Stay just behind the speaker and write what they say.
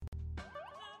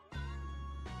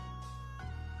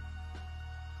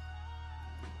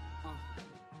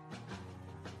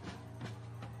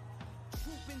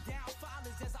Trooping down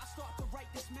fathers as I start to write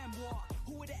this memoir.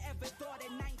 Who would have ever thought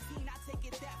at 19 I'd take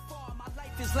it that far? My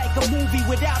life is like a movie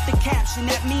without the caption.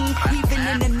 That means even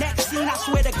in the next scene, I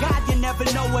swear to God, you never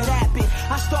know what happened.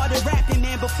 I started rapping,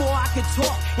 man, before I could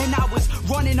talk. And I was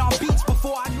running on beats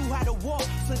before I knew how to walk.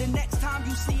 So the next time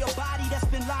you see a body that's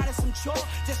been lined in some chalk,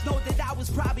 just know that I was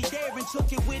probably there and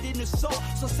took it with an assault.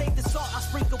 So save the salt, I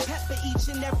sprinkle pepper each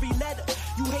and every letter.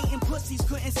 You hating pussies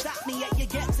couldn't stop me at your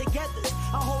get-togethers.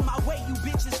 I hold my weight, you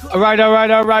bitches couldn't.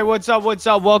 All right. What's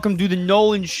up? Welcome to the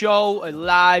Nolan Show, a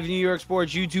live New York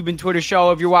sports YouTube and Twitter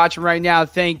show. If you're watching right now,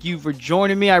 thank you for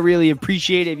joining me. I really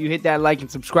appreciate it. If you hit that like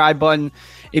and subscribe button.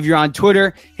 If you're on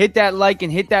Twitter, hit that like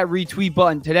and hit that retweet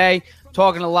button. Today,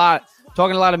 talking a lot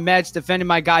of Mets, defending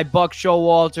my guy Buck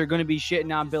Showalter. Going to be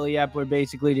shitting on Billy Epler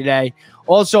basically today.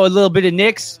 Also, a little bit of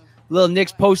Knicks. Little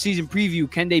Knicks postseason preview.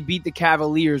 Can they beat the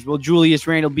Cavaliers? Will Julius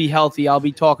Randle be healthy? I'll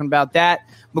be talking about that.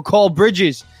 McCall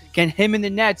Bridges. Can him and the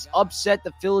Nets upset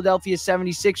the Philadelphia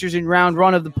 76ers in round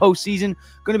one of the postseason?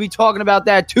 Going to be talking about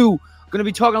that too. Going to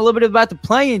be talking a little bit about the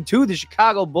play-in too. The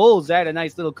Chicago Bulls. They had a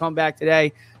nice little comeback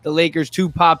today. The Lakers too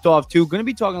popped off too. Going to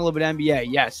be talking a little bit NBA.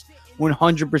 Yes,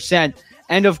 100%.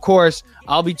 And of course,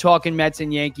 I'll be talking Mets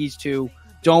and Yankees too.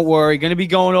 Don't worry. Going to be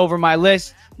going over my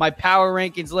list, my power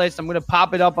rankings list. I'm going to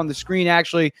pop it up on the screen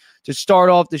actually to start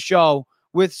off the show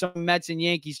with some Mets and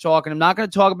Yankees talking. I'm not going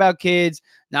to talk about kids.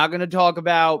 Not going to talk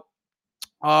about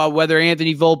whether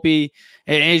Anthony Volpe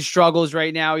and his struggles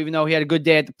right now, even though he had a good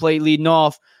day at the plate leading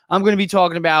off. I'm going to be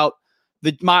talking about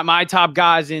my top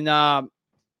guys in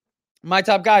my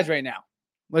top guys right now.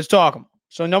 Let's talk them.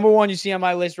 So number one, you see on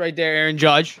my list right there, Aaron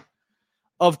Judge.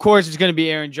 Of course, it's going to be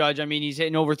Aaron Judge. I mean, he's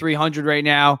hitting over 300 right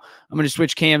now. I'm going to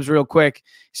switch cams real quick.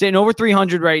 He's hitting over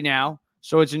 300 right now.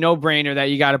 So it's a no-brainer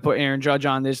that you got to put Aaron Judge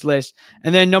on this list.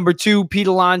 And then number two, Pete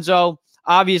Alonso.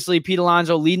 Obviously, Pete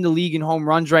Alonso leading the league in home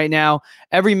runs right now.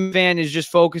 Every fan is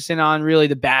just focusing on really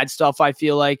the bad stuff, I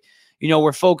feel like. You know,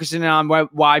 we're focusing on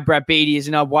why Brett Beatty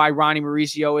isn't up, why Ronnie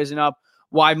Mauricio isn't up,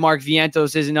 why Mark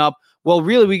Vientos isn't up. Well,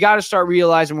 really, we got to start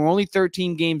realizing we're only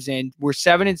 13 games in. We're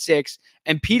 7-6.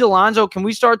 And Pete Alonso, can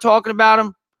we start talking about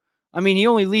him? I mean, he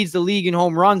only leads the league in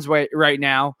home runs right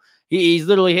now. He's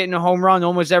literally hitting a home run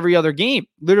almost every other game.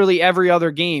 Literally every other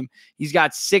game. He's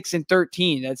got 6 and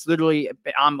 13. That's literally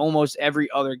almost every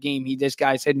other game. This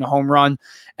guy's hitting a home run.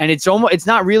 And it's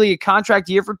not really a contract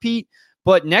year for Pete,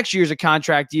 but next year's a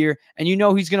contract year. And you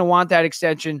know he's going to want that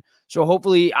extension. So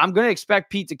hopefully I'm going to expect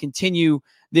Pete to continue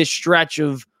this stretch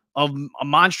of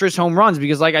monstrous home runs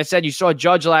because, like I said, you saw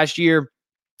Judge last year.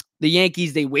 The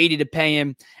Yankees, they waited to pay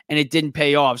him, and it didn't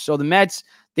pay off. So the Mets,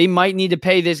 they might need to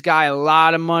pay this guy a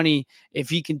lot of money if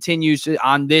he continues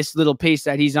on this little pace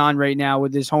that he's on right now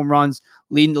with his home runs,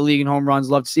 leading the league in home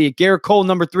runs. Love to see it. Gerrit Cole,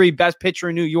 number 3, best pitcher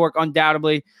in New York,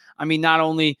 undoubtedly. I mean, not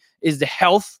only is the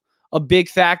health a big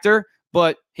factor,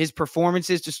 but his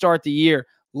performances to start the year,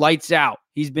 lights out.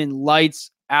 He's been lights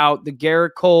out. The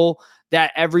Gerrit Cole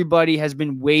that everybody has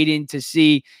been waiting to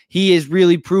see. He has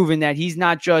really proven that he's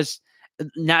not just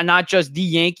the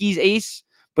Yankees ace,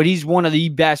 but he's one of the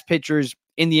best pitchers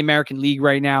in the American League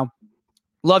right now.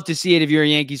 Love to see it if you're a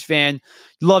Yankees fan.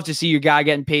 Love to see your guy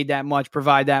getting paid that much,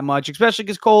 provide that much, especially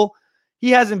because Cole, he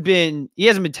hasn't been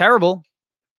terrible,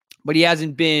 but he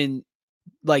hasn't been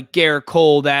like Gerrit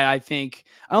Cole that I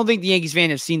don't think the Yankees fan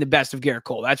have seen the best of Gerrit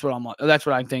Cole. That's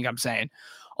what I think I'm saying.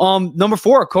 Number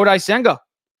 4, Kodai Senga.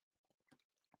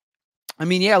 I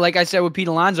mean, yeah, like I said with Pete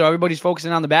Alonso, everybody's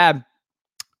focusing on the bad.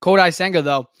 Kodai Senga,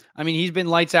 though, I mean, he's been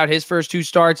lights out his first 2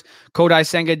 starts. Kodai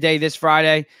Senga day this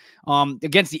Friday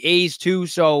against the A's, too.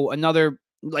 So another,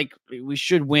 we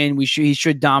should win. He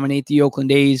should dominate the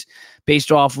Oakland A's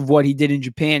based off of what he did in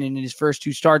Japan and in his first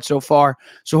 2 starts so far.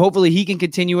 So hopefully he can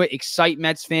continue it, excite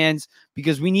Mets fans,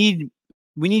 because we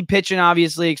need pitching,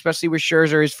 obviously, especially with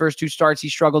Scherzer. His first 2 starts he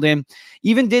struggled in.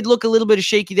 Even did look a little bit of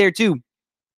shaky there, too.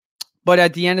 But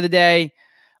at the end of the day,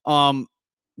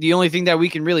 the only thing that we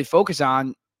can really focus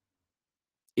on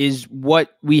is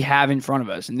what we have in front of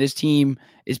us. And this team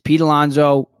is Pete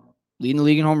Alonso leading the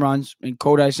league in home runs, and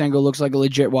Kodai Senga looks like a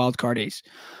legit wild card ace.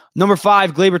 Number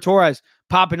 5, Gleyber Torres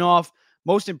popping off.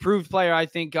 Most improved player, I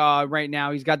think, right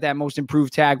now. He's got that most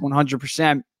improved tag,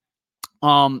 100%.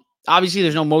 Obviously,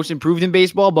 there's no most improved in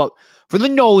baseball, but for the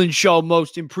Nolan Show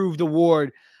Most Improved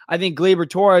Award, I think Gleyber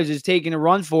Torres is taking a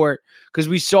run for it because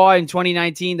we saw in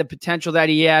 2019 the potential that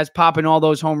he has, popping all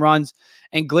those home runs.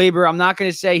 And Gleyber, I'm not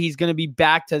going to say he's going to be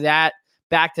back to that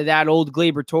old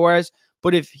Gleyber Torres,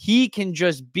 but if he can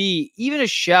just be even a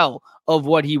shell of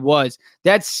what he was,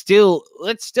 that's still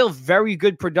very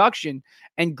good production.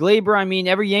 And Gleyber, I mean,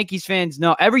 every Yankee fan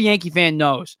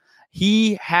knows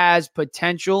He has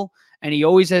potential, and he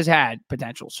always has had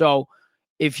potential. So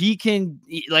if he can,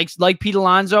 like Pete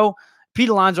Alonso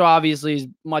obviously is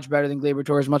much better than Gleyber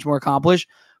Torres, much more accomplished.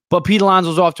 But Pete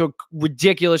Alonso's off to a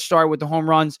ridiculous start with the home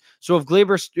runs. So if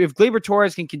Gleyber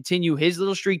Torres can continue his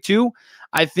little streak too,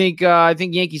 I think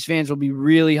Yankees fans will be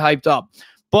really hyped up.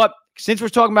 But since we're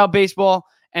talking about baseball,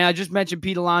 and I just mentioned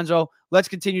Pete Alonso, let's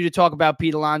continue to talk about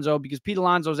Pete Alonso, because Pete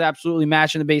Alonso is absolutely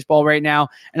mashing the baseball right now.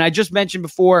 And I just mentioned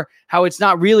before how it's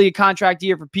not really a contract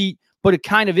year for Pete, but it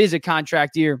kind of is a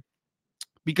contract year.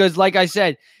 Because like I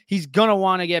said, he's going to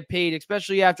want to get paid,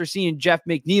 especially after seeing Jeff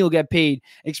McNeil get paid,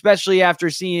 especially after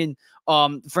seeing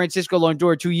Francisco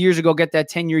Lindor 2 years ago get that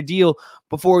 10-year deal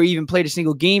before he even played a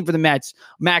single game for the Mets.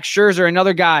 Max Scherzer,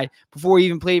 another guy, before he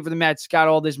even played for the Mets, got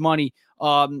all this money.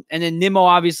 And then Nimmo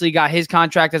obviously got his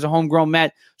contract as a homegrown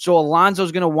Met. So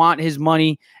Alonso's going to want his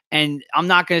money. And I'm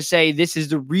not going to say this is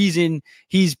the reason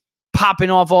he's popping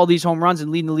off all these home runs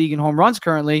and leading the league in home runs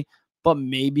currently, but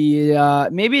maybe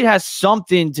it has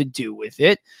something to do with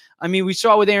it. I mean, we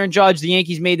saw with Aaron Judge, the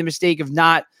Yankees made the mistake of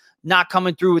not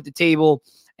coming through with the table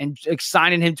and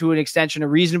signing him to an extension, a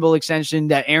reasonable extension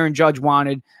that Aaron Judge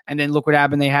wanted. And then look what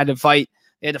happened. They had to fight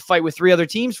with 3 other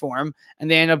teams for him, and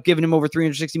they ended up giving him over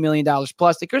 $360 million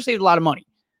plus. They could have saved a lot of money,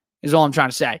 is all I'm trying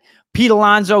to say. Pete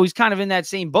Alonso, he's kind of in that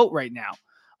same boat right now.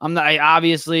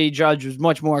 Obviously, Judge was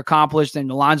much more accomplished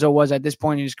than Alonso was at this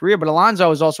point in his career, but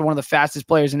Alonso is also one of the fastest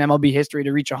players in MLB history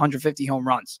to reach 150 home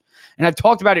runs. And I've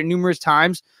talked about it numerous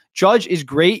times. Judge is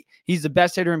great. He's the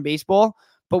best hitter in baseball,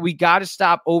 but we got to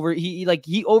stop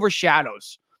he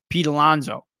overshadows Pete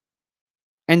Alonso.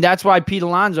 And that's why Pete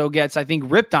Alonso gets, I think,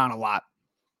 ripped on a lot.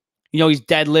 You know, he's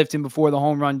deadlifting before the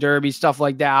home run derby, stuff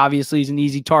like that. Obviously, he's an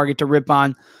easy target to rip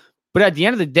on. But at the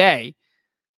end of the day,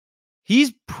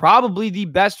 he's probably the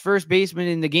best first baseman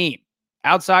in the game.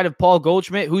 Outside of Paul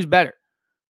Goldschmidt, who's better?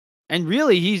 And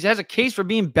really, he has a case for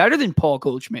being better than Paul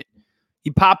Goldschmidt.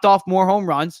 He popped off more home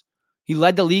runs. He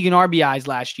led the league in RBIs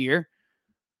last year.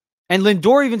 And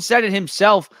Lindor even said it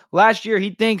himself. Last year,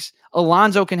 he thinks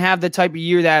Alonso can have the type of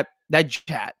year that Judge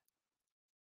had.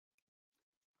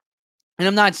 And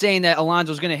I'm not saying that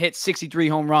Alonso's going to hit 63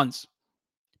 home runs,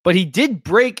 but he did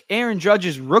break Aaron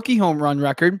Judge's rookie home run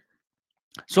record.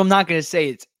 So I'm not going to say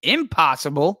it's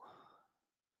impossible.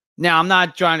 Now, I'm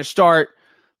not trying to start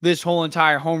this whole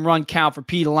entire home run count for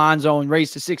Pete Alonso and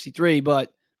race to 63,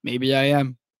 but maybe I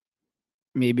am.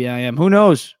 Who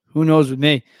knows? Who knows with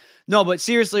me? No, but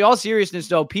seriously, all seriousness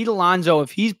though, Pete Alonso,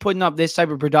 if he's putting up this type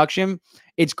of production,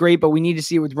 it's great, but we need to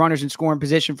see it with runners in scoring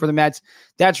position for the Mets.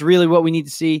 That's really what we need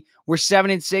to see. We're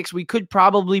 7-6. We could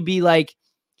probably be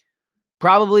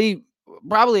probably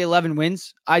 11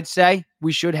 wins, I'd say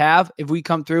we should have if we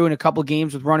come through in a couple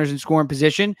games with runners in scoring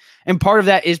position. And part of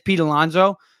that is Pete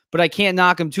Alonso, but I can't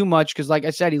knock him too much because, like I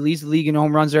said, he leads the league in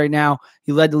home runs right now.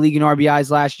 He led the league in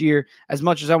RBIs last year. As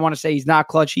much as I want to say he's not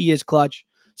clutch, he is clutch.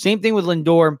 Same thing with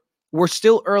Lindor. We're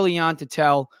still early on to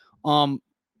tell.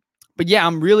 But yeah,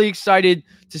 I'm really excited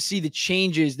to see the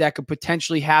changes that could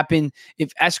potentially happen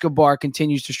if Escobar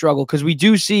continues to struggle. Because we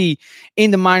do see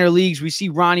in the minor leagues, we see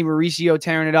Ronnie Mauricio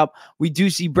tearing it up. We do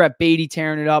see Brett Beatty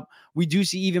tearing it up. We do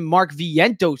see even Mark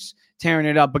Vientos tearing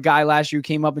it up. A guy last year who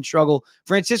came up and struggled.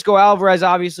 Francisco Alvarez,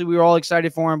 obviously, we were all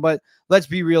excited for him. But let's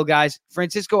be real, guys.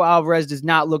 Francisco Alvarez does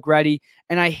not look ready.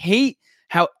 And I hate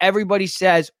how everybody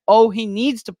says, oh, he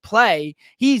needs to play.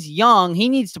 He's young. He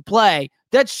needs to play.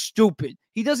 That's stupid.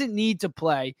 He doesn't need to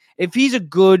play. If he's a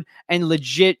good and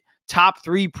legit top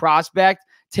 3 prospect,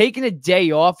 taking a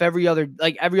day off every other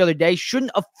day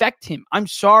shouldn't affect him. I'm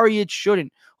sorry, it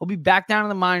shouldn't. We'll be back down in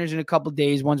the minors in a couple of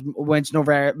days once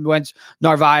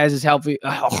Narvaez is healthy.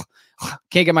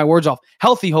 Can't get my words off.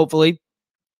 Healthy, hopefully.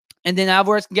 And then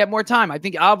Alvarez can get more time. I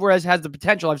think Alvarez has the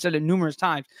potential, I've said it numerous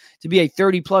times, to be a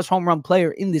 30-plus home run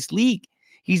player in this league.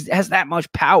 He has that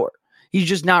much power. He's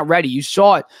just not ready. You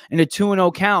saw it in a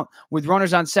 2-0 count with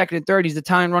runners on second and third. He's the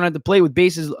tying run at the plate with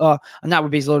bases, not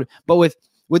with bases loaded, but with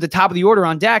the top of the order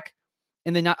on deck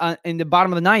in the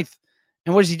bottom of the ninth.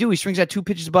 And what does he do? He swings at 2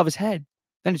 pitches above his head.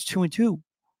 Then it's 2-2.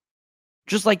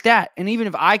 Just like that. And even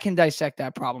if I can dissect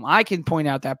that problem, I can point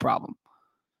out that problem.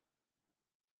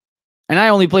 And I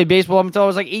only played baseball until I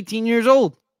was like 18 years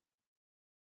old.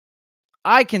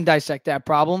 I can dissect that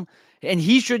problem. And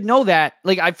he should know that.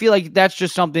 Like, I feel like that's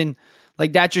just something,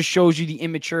 like, that just shows you the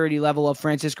immaturity level of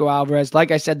Francisco Alvarez. Like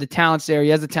I said, the talent's there. He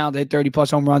has the talent to hit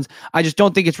 30-plus home runs. I just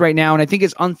don't think it's right now. And I think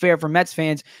it's unfair for Mets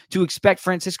fans to expect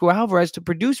Francisco Alvarez to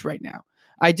produce right now.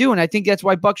 I do. And I think that's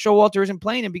why Buck Showalter isn't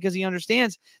playing him, because he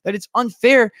understands that it's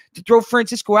unfair to throw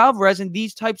Francisco Alvarez in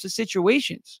these types of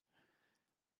situations.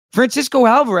 Francisco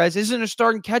Alvarez isn't a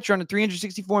starting catcher on a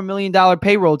 $364 million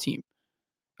payroll team.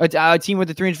 a team with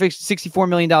a $364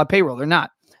 million payroll. They're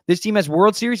not. This team has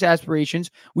World Series aspirations.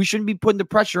 We shouldn't be putting the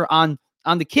pressure on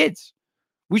the kids.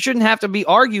 We shouldn't have to be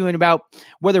arguing about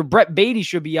whether Brett Beatty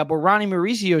should be up or Ronnie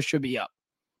Mauricio should be up.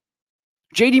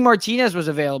 JD Martinez was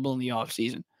available in the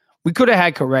offseason. We could have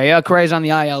had Correa. Correa's on the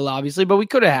IL, obviously, but we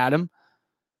could have had him.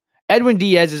 Edwin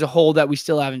Diaz is a hole that we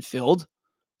still haven't filled.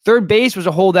 Third base was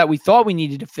a hole that we thought we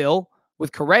needed to fill.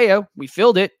 With Correa, we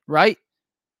filled it, right?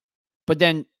 But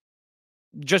then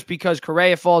just because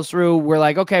Correa falls through, we're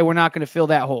like, okay, we're not going to fill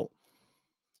that hole.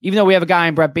 Even though we have a guy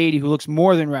in Brett Beatty who looks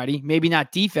more than ready, maybe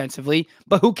not defensively,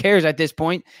 but who cares at this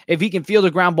point? If he can field a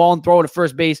ground ball and throw it to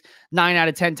first base 9 out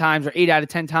of 10 times or 8 out of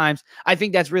 10 times, I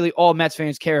think that's really all Mets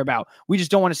fans care about. We just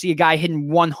don't want to see a guy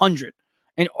hitting 100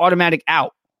 and automatic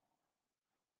out.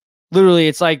 Literally,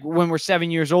 it's like when we're 7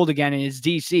 years old again and it's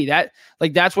DC.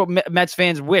 That's what Mets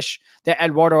fans wish that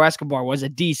Eduardo Escobar was, a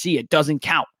DC. It doesn't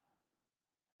count.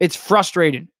 It's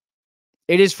frustrating.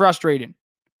 It is frustrating.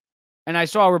 And I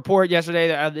saw a report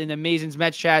yesterday in the Amazing's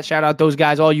Mets chat. Shout out those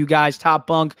guys, all you guys, Top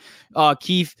Bunk,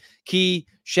 Keith, Key,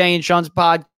 Shay and Sean's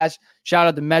podcast. Shout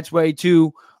out the Mets Way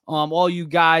too. All you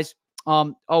guys.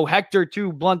 Hector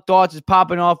too. Blunt Thoughts is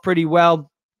popping off pretty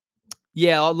well.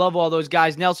 Yeah, I love all those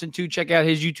guys. Nelson too. Check out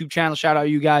his YouTube channel. Shout out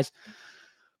you guys.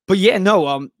 But yeah,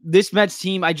 no. This Mets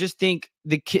team, I just think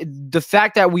the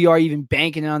fact that we are even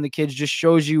banking on the kids just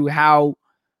shows you how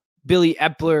Billy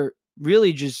Epler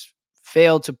really just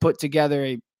failed to put together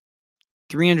a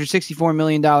 $364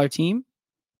 million team,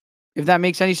 if that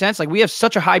makes any sense. Like, we have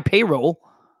such a high payroll,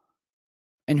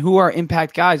 and who are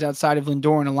impact guys outside of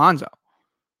Lindor and Alonso?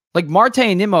 Like, Marte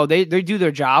and Nimmo, they do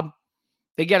their job.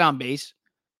 They get on base.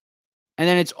 And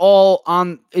then it's all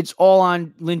on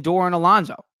Lindor and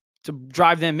Alonso to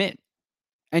drive them in.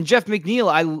 And Jeff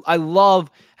McNeil, I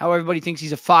love how everybody thinks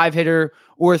he's a 5-hitter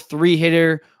or a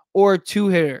 3-hitter or a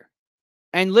 2-hitter.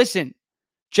 And listen,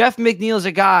 Jeff McNeil is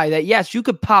a guy that, yes, you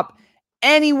could pop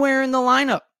anywhere in the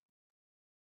lineup.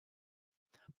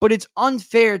 But it's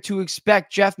unfair to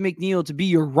expect Jeff McNeil to be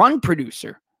your run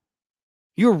producer.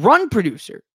 Your run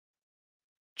producer.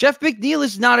 Jeff McNeil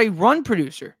is not a run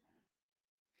producer.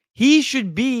 He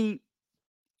should be,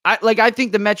 I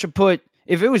think the Mets should put,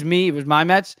 if it was me, if it was my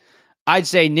Mets, I'd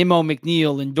say Nimmo,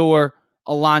 McNeil, Lindor,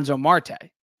 Alonso,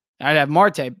 Marte. I'd have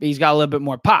Marte, but he's got a little bit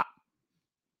more pop.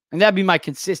 And that'd be my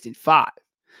consistent 5.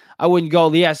 I wouldn't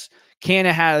go, yes,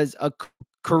 Canna has a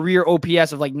career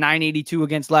OPS of like 982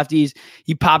 against lefties.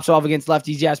 He pops off against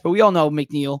lefties, yes. But we all know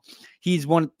McNeil. He's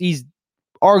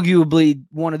arguably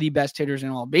one of the best hitters in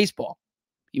all of baseball.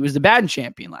 He was the batting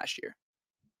champion last year.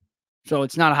 So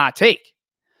it's not a hot take.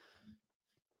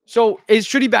 So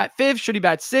should he bat 5th? Should he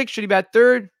bat 6th? Should he bat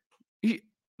 3rd? He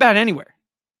bat anywhere.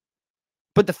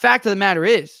 But the fact of the matter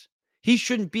is, he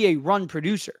shouldn't be a run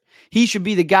producer. He should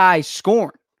be the guy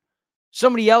scoring.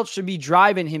 Somebody else should be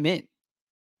driving him in.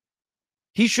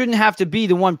 He shouldn't have to be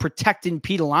the one protecting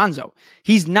Pete Alonso.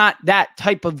 He's not that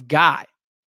type of guy.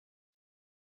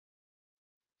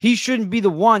 He shouldn't be the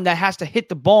one that has to hit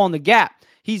the ball in the gap.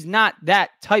 He's not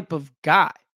that type of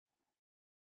guy.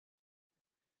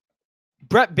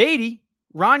 Brett Beatty,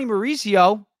 Ronnie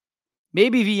Mauricio,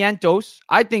 maybe Vientos.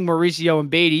 I think Mauricio and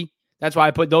Beatty, that's why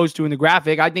I put those two in the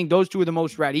graphic. I think those two are the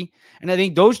most ready. And I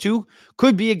think those two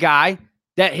could be a guy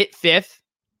that hit 5th.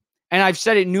 And I've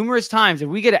said it numerous times. If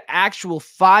we get an actual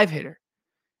 5-hitter,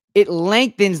 it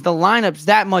lengthens the lineups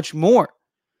that much more.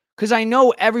 Because I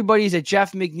know everybody's a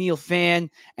Jeff McNeil fan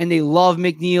and they love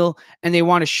McNeil and they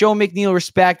want to show McNeil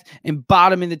respect and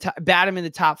bat him in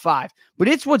the top 5. But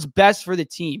it's what's best for the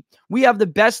team. We have the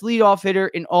best leadoff hitter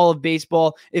in all of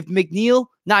baseball. If McNeil,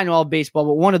 not in all of baseball,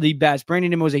 but one of the best,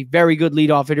 Brandon Nimmo is a very good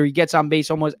leadoff hitter. He gets on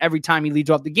base almost every time he leads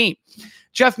off the game.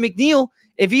 Jeff McNeil,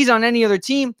 if he's on any other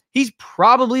team, he's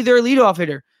probably their leadoff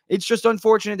hitter. It's just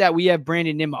unfortunate that we have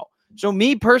Brandon Nimmo. So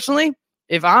me personally,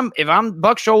 if I'm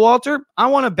Buck Showalter, I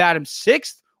want to bat him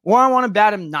 6th or I want to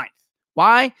bat him 9th.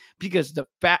 Why? Because the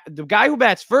guy who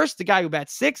bats 1st, the guy who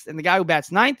bats 6th, and the guy who bats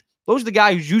 9th, those are the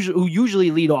guys who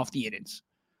usually lead off the innings.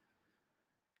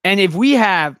 And if we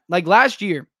have, like last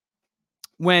year,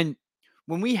 when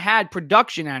we had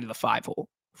production out of the 5-hole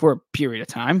for a period of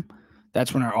time,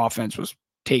 that's when our offense was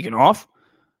taken off.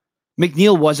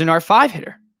 McNeil wasn't our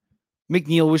 5-hitter.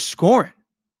 McNeil was scoring.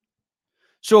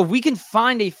 So if we can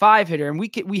find a 5-hitter and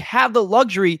we have the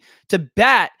luxury to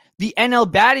bat the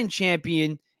NL batting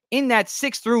champion in that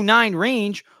 6 through 9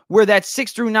 range, where that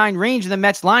 6 through 9 range in the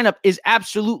Mets lineup is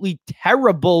absolutely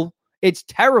terrible. It's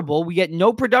terrible. We get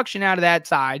no production out of that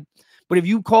side. But if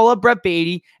you call up Brett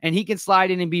Beatty and he can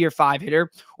slide in and be your 5-hitter,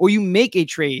 or you make a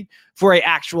trade for an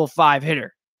actual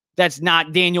 5-hitter, that's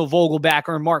not Daniel Vogelback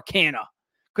or Mark Canha.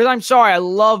 Because I'm sorry, I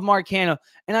love Mark Hanna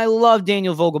and I love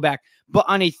Daniel Vogelback. But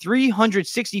on a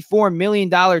 $364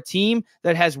 million team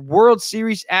that has World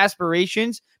Series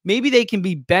aspirations, maybe they can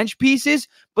be bench pieces,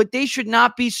 but they should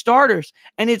not be starters.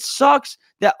 And it sucks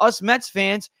that us Mets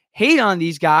fans hate on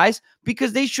these guys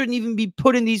because they shouldn't even be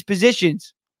put in these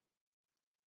positions.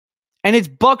 And it's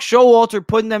Buck Showalter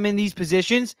putting them in these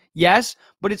positions, yes,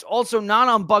 but it's also not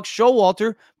on Buck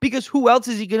Showalter because who else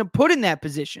is he going to put in that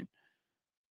position?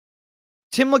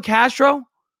 Tim LeCastro?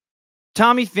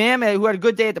 Tommy Pham, who had a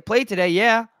good day at the plate today,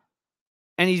 yeah.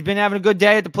 And he's been having a good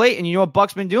day at the plate. And you know what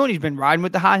Buck's been doing? He's been riding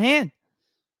with the hot hand.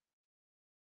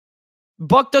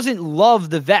 Buck doesn't love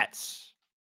the vets.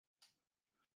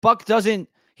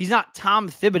 He's not Tom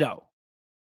Thibodeau.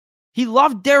 He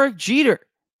loved Derek Jeter.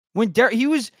 He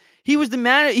was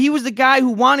the guy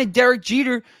who wanted Derek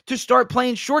Jeter to start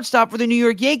playing shortstop for the New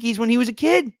York Yankees when he was a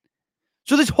kid.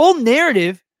 So this whole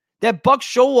narrative that Buck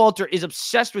Showalter is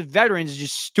obsessed with veterans is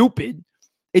just stupid.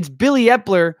 It's Billy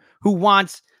Epler who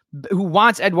wants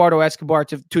Eduardo Escobar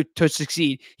to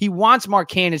succeed. He wants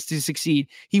Mark Hanna to succeed.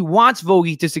 He wants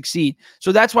Vogie to succeed.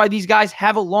 So that's why these guys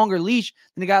have a longer leash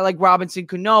than a guy like Robinson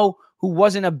Cano, who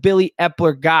wasn't a Billy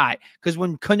Epler guy. Because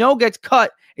when Cano gets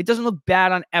cut, it doesn't look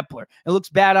bad on Epler. It looks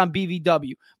bad on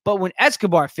BVW. But when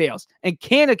Escobar fails and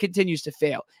Canna continues to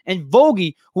fail, and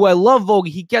Vogie, who I love Vogie,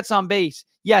 he gets on base.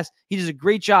 Yes, he does a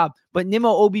great job. But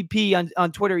Nimo OBP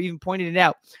on Twitter even pointed it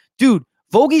out. Dude,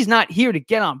 Vogie's not here to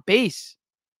get on base.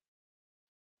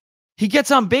 He gets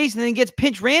on base and then gets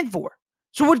pinch ran for.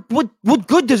 So what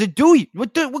good does it do you?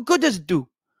 What good does it do?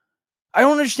 I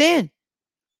don't understand.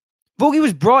 Vogie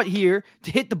was brought here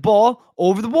to hit the ball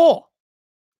over the wall,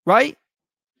 right?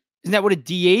 Isn't that what a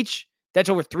DH that's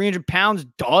over 300 pounds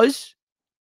does?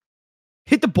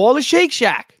 Hit the ball to Shake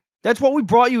Shack. That's what we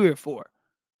brought you here for.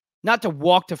 Not to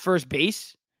walk to first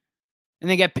base and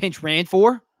then get pinch ran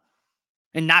for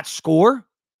and not score.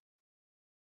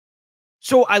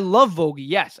 So I love Vogie.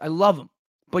 Yes, I love him.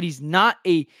 But he's not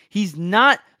the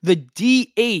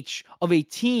DH of a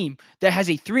team that has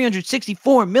a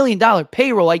 $364 million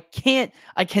payroll. I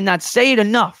cannot say it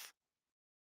enough.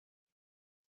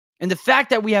 And the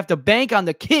fact that we have to bank on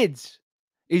the kids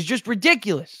is just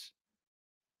ridiculous.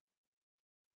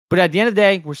 But at the end of the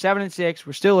day, we're 7-6.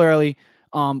 We're still early.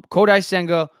 Kodai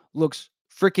Senga looks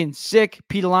freaking sick.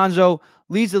 Pete Alonso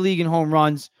leads the league in home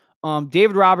runs.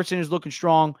 David Robertson is looking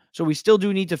strong, so we still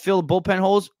do need to fill the bullpen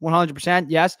holes 100%,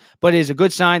 yes, but it is a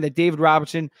good sign that David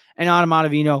Robertson and Adam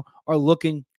Ottavino are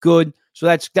looking good. So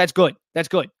that's good. That's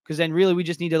good, because then really we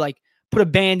just need to put a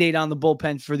Band-Aid on the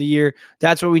bullpen for the year.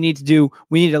 That's what we need to do.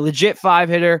 We need a legit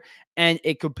 5-hitter, and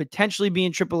it could potentially be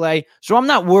in AAA. So I'm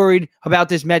not worried about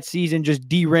this Mets season just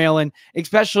derailing,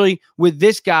 especially with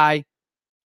this guy.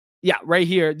 Yeah, right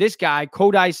here, this guy,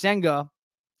 Kodai Senga,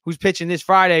 who's pitching this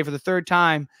Friday for the third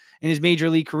time in his major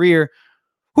league career.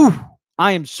 Whew,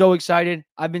 I am so excited.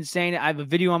 I've been saying it. I have a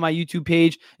video on my YouTube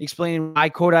page explaining why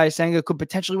Kodai Senga could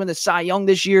potentially win the Cy Young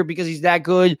this year because he's that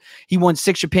good. He won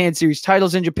 6 Japan Series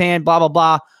titles in Japan, blah, blah,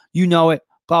 blah. You know it.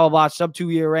 Blah, blah, blah.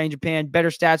 Sub-2 ERA in Japan. Better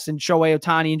stats than Shohei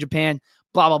Ohtani in Japan.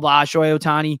 Blah, blah, blah. Shohei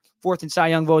Ohtani, 4th in Cy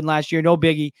Young voting last year. No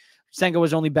biggie. Senga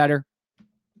was only better.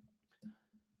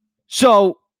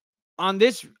 So, on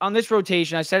this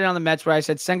rotation, I said it on the Mets where I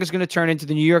said Senga's going to turn into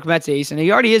the New York Mets ace, and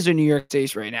he already is the New York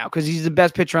ace right now because he's the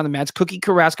best pitcher on the Mets. Cookie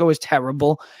Carrasco is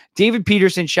terrible. David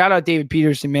Peterson, shout out David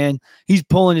Peterson, man. He's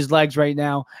pulling his legs right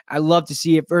now. I love to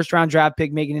see it. First-round draft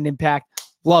pick making an impact.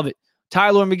 Love it.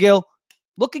 Tyler McGill,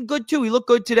 looking good too. He looked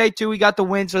good today too. He got the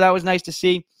win, so that was nice to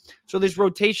see. So this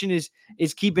rotation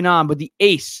is keeping on, but the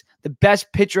ace, the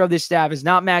best pitcher of this staff is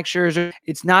not Max Scherzer.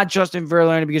 It's not Justin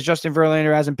Verlander because Justin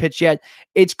Verlander hasn't pitched yet.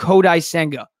 It's Kodai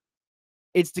Senga.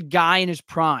 It's the guy in his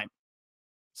prime.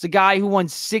 It's the guy who won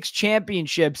 6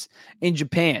 championships in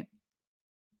Japan.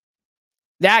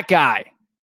 That guy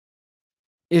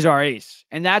is our ace.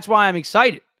 And that's why I'm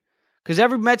excited. Because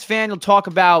every Mets fan will talk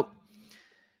about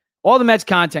all the Mets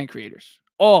content creators.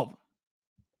 All of them.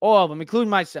 All of them,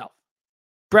 including myself.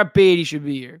 Brett Beatty should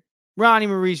be here. Ronnie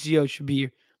Mauricio should be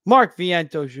here. Mark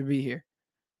Viento should be here.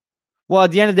 Well,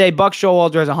 at the end of the day, Buck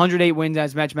Showalter has 108 wins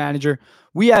as Mets manager.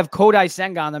 We have Kodai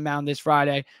Senga on the mound this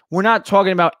Friday. We're not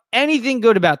talking about anything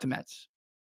good about the Mets.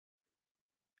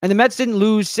 And the Mets didn't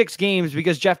lose 6 games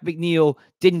because Jeff McNeil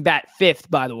didn't bat 5th,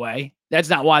 by the way. That's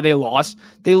not why they lost.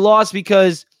 They lost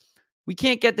because we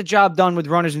can't get the job done with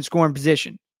runners in scoring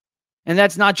position. And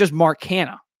that's not just Mark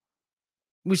Hanna.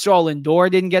 We saw Lindor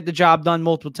didn't get the job done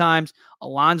multiple times.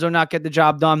 Alonso not get the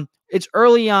job done. It's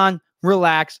early on.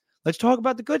 Relax. Let's talk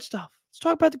about the good stuff. Let's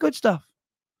talk about the good stuff.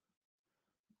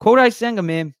 Kodai Senga,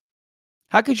 man.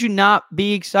 How could you not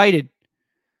be excited?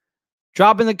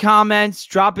 Drop in the comments,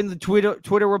 drop in the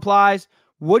Twitter replies.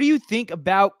 What do you think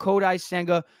about Kodai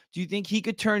Senga? Do you think he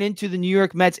could turn into the New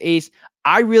York Mets ace?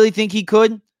 I really think he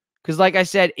could because, like I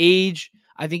said, age,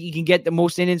 I think he can get the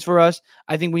most innings for us.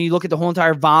 I think when you look at the whole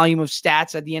entire volume of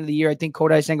stats at the end of the year, I think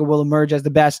Kodai Senga will emerge as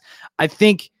the best. I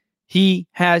think he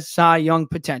has Cy Young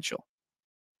potential.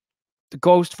 The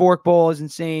ghost forkball is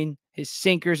insane. His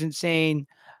sinker's insane.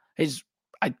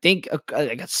 I think,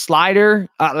 like a slider.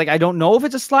 I don't know if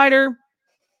it's a slider.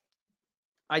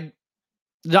 I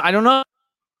don't know,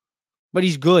 but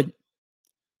he's good.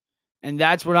 And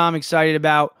that's what I'm excited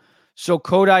about. So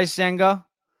Kodai Senga,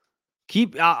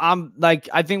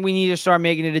 I think we need to start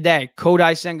making it a day.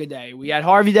 Kodai Senga Day. We had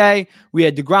Harvey Day. We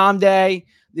had DeGrom Day.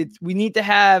 We need to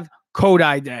have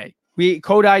Kodai Day.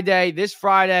 Kodai Day this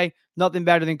Friday. Nothing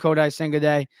better than Kodai Senga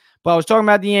Day. But I was talking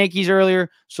about the Yankees earlier,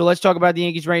 so let's talk about the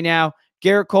Yankees right now.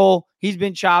 Gerrit Cole, he's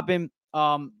been chopping.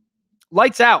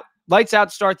 Lights out. Lights out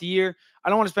to start the year. I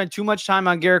don't want to spend too much time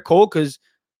on Gerrit Cole because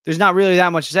there's not really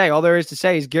that much to say. All there is to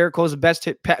say is Gerrit Cole's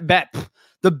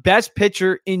the best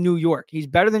pitcher in New York. He's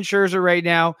better than Scherzer right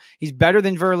now. He's better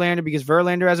than Verlander because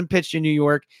Verlander hasn't pitched in New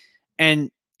York,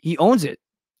 and he owns it.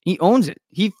 He owns it.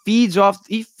 He feeds off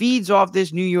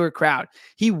this New York crowd.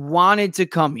 He wanted to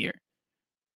come here.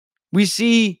 We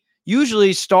see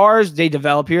usually stars, they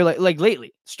develop here like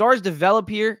lately. Stars develop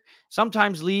here,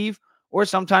 sometimes leave or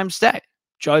sometimes stay.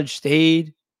 Judge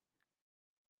stayed.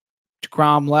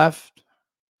 DeGrom left.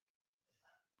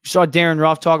 We saw Darren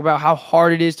Ruff talk about how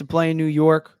hard it is to play in New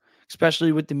York,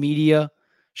 especially with the media.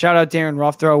 Shout out Darren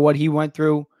Ruff, though, what he went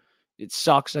through. It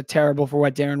sucks. It's terrible for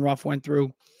what Darren Ruff went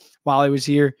through while he was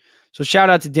here. So shout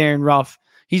out to Darren Ruff.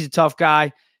 He's a tough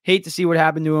guy. Hate to see what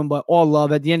happened to him, but all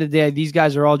love. At the end of the day, these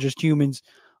guys are all just humans.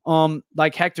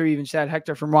 Like Hector even said,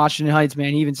 Hector from Washington Heights,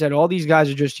 man, he even said all these guys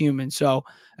are just humans. So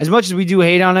as much as we do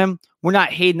hate on them, we're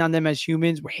not hating on them as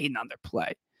humans. We're hating on their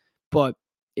play. But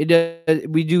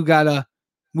we do gotta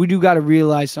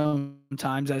realize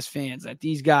sometimes as fans that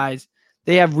these guys,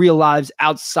 they have real lives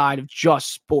outside of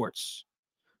just sports.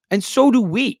 And so do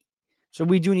we. So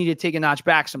we do need to take a notch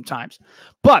back sometimes.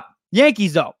 But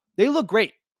Yankees, though, they look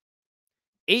great.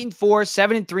 8-4,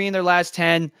 7-3 in their last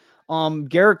 10.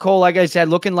 Gerrit Cole, like I said,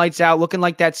 looking lights out, looking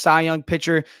like that Cy Young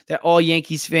pitcher that all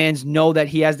Yankees fans know that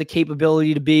he has the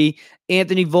capability to be.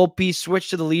 Anthony Volpe switched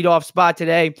to the leadoff spot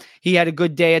today. He had a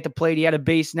good day at the plate. He had a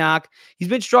base knock. He's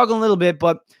been struggling a little bit,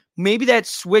 but maybe that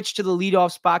switch to the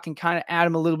leadoff spot can kind of add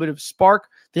him a little bit of spark.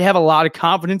 They have a lot of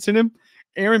confidence in him.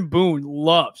 Aaron Boone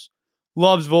loves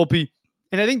Volpe.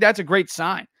 And I think that's a great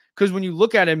sign because when you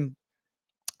look at him,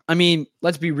 I mean,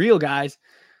 let's be real, guys.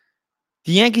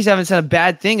 The Yankees haven't said a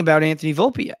bad thing about Anthony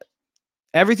Volpe yet.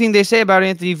 Everything they say about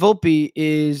Anthony Volpe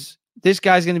is this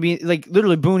guy's going to be, like,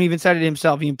 literally Boone even said it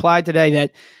himself. He implied today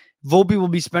that Volpe will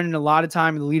be spending a lot of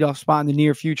time in the leadoff spot in the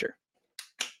near future.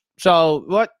 So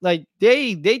what, like,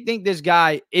 they think this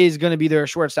guy is going to be their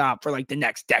shortstop for like the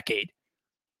next decade.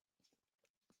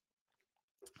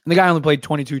 And the guy only played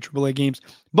 22 AAA games.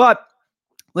 But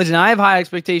listen, I have high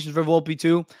expectations for Volpe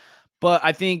too. But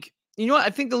I think, you know what? I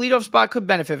think the leadoff spot could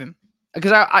benefit him.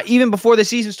 Because I even before the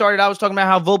season started, I was talking about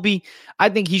how Volpe, I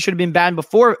think he should have been batting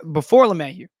before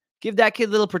LeMahieu. Give that kid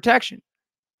a little protection.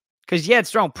 Because, yeah, it's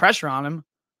throwing pressure on him.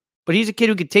 But he's a kid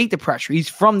who could take the pressure. He's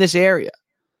from this area.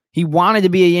 He wanted to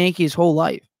be a Yankee his whole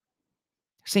life.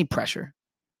 This ain't pressure.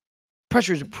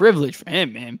 Pressure is a privilege for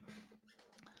him, man.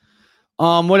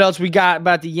 What else we got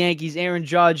about the Yankees? Aaron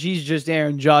Judge, he's just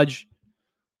Aaron Judge.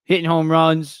 Hitting home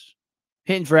runs,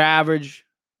 hitting for average,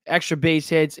 extra base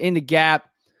hits, in the gap.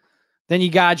 Then you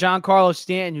got Giancarlo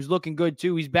Stanton, who's looking good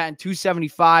too. He's batting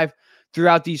 .275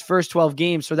 throughout these first 12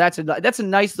 games. So that's a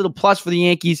nice little plus for the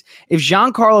Yankees. If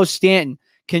Giancarlo Stanton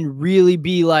can really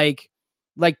be like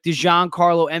the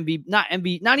Giancarlo MVP,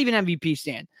 not even MVP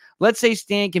Stan. Let's say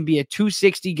Stan can be a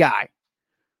 260 guy.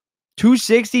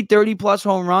 260, 30-plus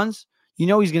home runs. You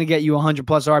know he's going to get you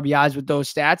 100-plus RBIs with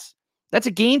those stats. That's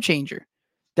a game changer.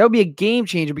 That would be a game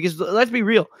changer because let's be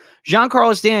real.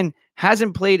 Giancarlo Stanton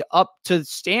hasn't played up to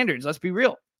standards. Let's be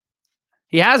real.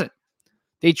 He hasn't.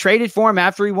 They traded for him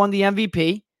after he won the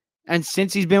MVP. And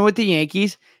since he's been with the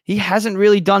Yankees, he hasn't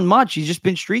really done much. He's just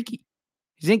been streaky.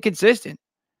 He's inconsistent.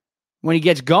 When he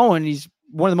gets going, he's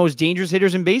one of the most dangerous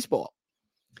hitters in baseball.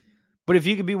 But if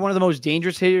you could be one of the most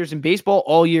dangerous hitters in baseball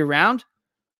all year round,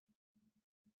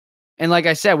 and like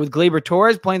I said, with Gleyber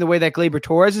Torres playing the way that Gleyber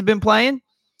Torres has been playing,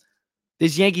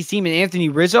 this Yankees team and Anthony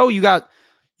Rizzo, you got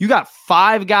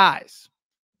five guys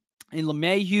in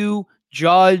LeMahieu,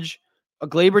 Judge,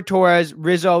 Gleyber Torres,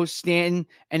 Rizzo, Stanton,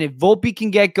 and if Volpe can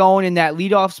get going in that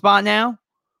leadoff spot now,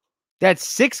 that's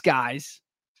six guys.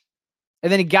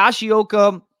 And then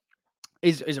Higashioka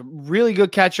is a really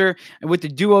good catcher. And with the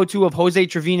duo, too, of Jose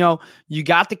Trevino, you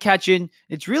got the catching.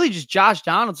 It's really just Josh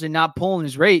Donaldson not pulling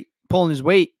his weight. Because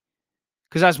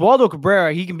Oswaldo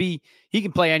Cabrera, he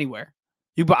can play anywhere.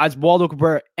 You put Oswaldo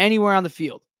Cabrera anywhere on the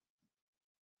field.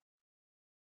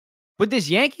 But this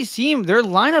Yankees team, their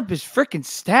lineup is freaking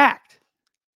stacked.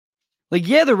 Like,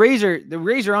 yeah, the Rays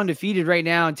are undefeated right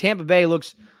now, and Tampa Bay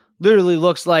literally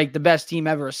looks like the best team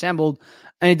ever assembled,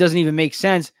 and it doesn't even make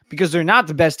sense because they're not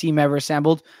the best team ever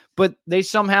assembled, but they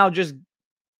somehow just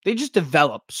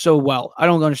develop so well. I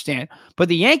don't understand. But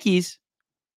the Yankees,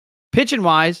 pitching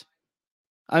wise,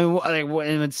 I mean,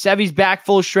 when Sevy's back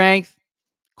full strength,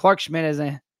 Clark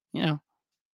Schmidt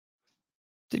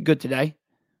did good today.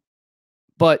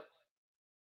 But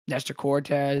Nestor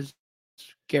Cortez,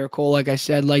 Gerrit Cole, like I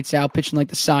said, lights out, pitching like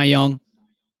the Cy Young.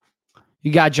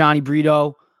 You got Johnny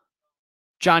Burrito,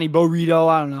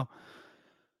 I don't know.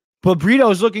 But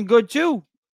Burrito's looking good too.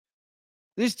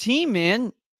 This team,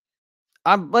 man,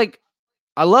 I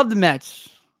love the Mets,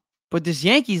 but this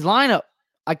Yankees lineup,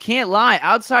 I can't lie,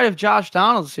 outside of Josh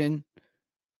Donaldson,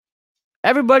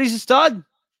 everybody's a stud.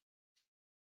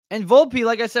 And Volpe,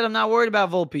 like I said, I'm not worried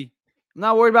about Volpe. I'm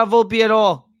not worried about Volpe at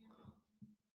all.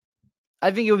 I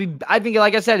think,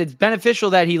 like I said, it's beneficial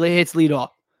that he hits leadoff.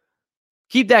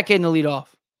 Keep that kid in the leadoff.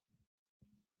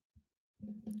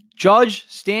 Judge,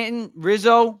 Stanton,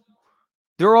 Rizzo,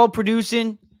 they're all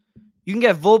producing. You can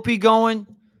get Volpe going.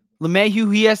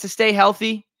 LeMahieu, he has to stay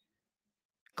healthy.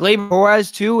 Gleyber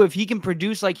Torres, too, if he can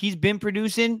produce like he's been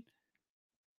producing.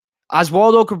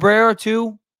 Oswaldo Cabrera,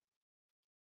 too.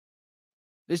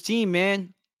 This team,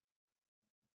 man,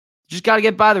 just got to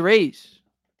get by the Rays.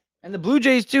 And the Blue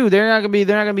Jays, too, they're not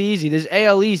gonna be easy. This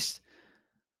AL East,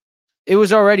 it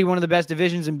was already one of the best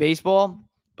divisions in baseball,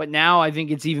 but now I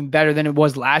think it's even better than it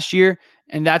was last year,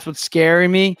 and that's what's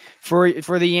scaring me for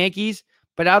the Yankees.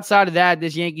 But outside of that,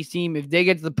 this Yankees team, if they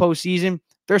get to the postseason,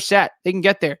 they're set. They can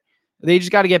get there. They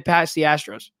just got to get past the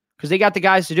Astros because they got the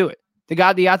guys to do it. They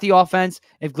got the offense.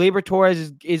 If Gleyber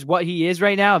Torres is what he is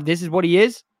right now, if this is what he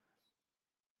is,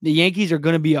 the Yankees are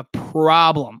going to be a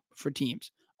problem for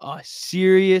teams. A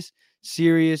serious,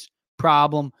 serious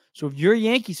problem. So if you're a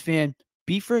Yankees fan,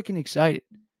 be freaking excited.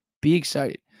 Be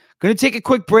excited. Going to take a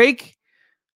quick break,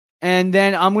 and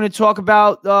then I'm going to talk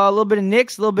about a little bit of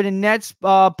Knicks, a little bit of Nets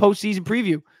postseason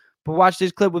preview. But watch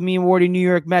this clip with me and Wardy New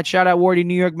York Mets. Shout out Wardy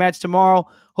New York Mets tomorrow.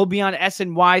 He'll be on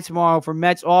SNY tomorrow for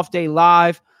Mets Off Day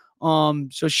Live.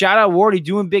 So shout out Wardy,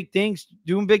 doing big things,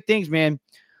 man.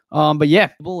 But yeah.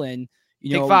 And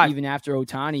even after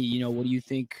Ohtani, what do you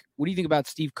think? What do you think about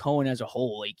Steve Cohen as a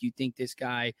whole? Like, you think this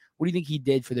guy? What do you think he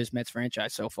did for this Mets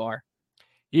franchise so far?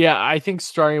 Yeah, I think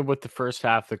starting with the first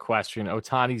half of the question,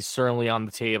 Ohtani's certainly on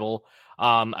the table.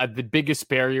 The biggest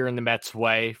barrier in the Mets'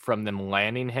 way from them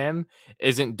landing him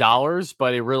isn't dollars,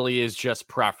 but it really is just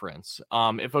preference.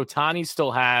 If Ohtani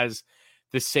still has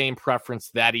the same preference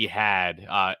that he had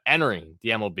entering the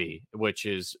MLB, which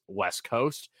is West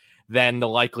Coast, then the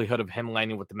likelihood of him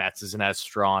landing with the Mets isn't as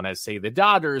strong as, say, the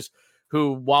Dodgers,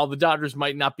 who, while the Dodgers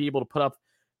might not be able to put up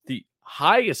the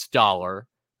highest dollar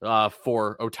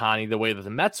for Ohtani the way that the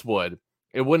Mets would,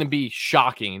 it wouldn't be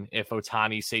shocking if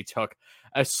Ohtani, say, took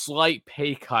a slight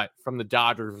pay cut from the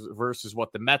Dodgers versus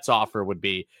what the Mets offer would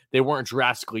be. They weren't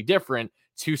drastically different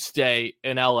to stay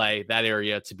in LA, that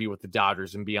area, to be with the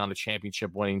Dodgers and be on the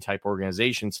championship winning type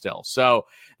organization still. So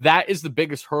that is the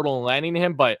biggest hurdle in landing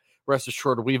him. But rest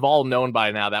assured, we've all known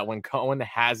by now that when Cohen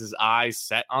has his eyes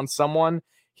set on someone,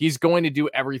 he's going to do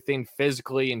everything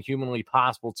physically and humanly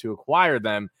possible to acquire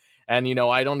them. And,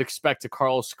 I don't expect a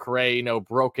Carlos Correa,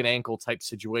 broken ankle type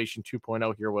situation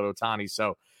 2.0 here with Ohtani.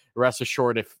 So rest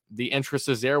assured, if the interest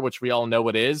is there, which we all know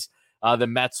it is, the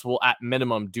Mets will at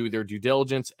minimum do their due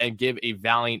diligence and give a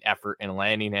valiant effort in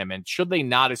landing him. And should they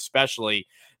not, especially,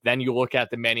 then you look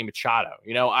at the Manny Machado.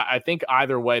 I think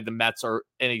either way, the Mets are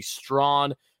in a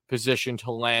strong position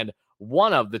to land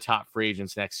one of the top free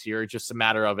agents next year. It's just a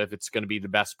matter of if it's going to be the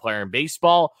best player in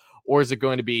baseball, or is it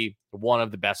going to be one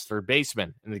of the best third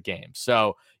basemen in the game?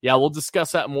 So, yeah, we'll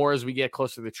discuss that more as we get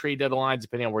closer to the trade deadlines,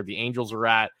 depending on where the Angels are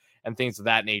at and things of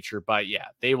that nature. But, yeah,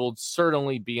 they will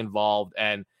certainly be involved.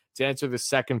 And to answer the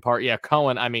second part, yeah,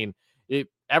 Cohen,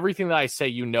 everything that I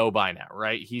say, by now,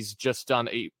 right? He's just done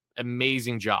an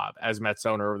amazing job as Mets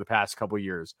owner over the past couple of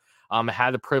years. I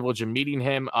had the privilege of meeting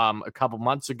him a couple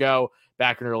months ago,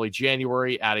 back in early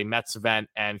January at a Mets event,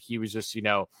 and he was just,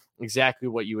 exactly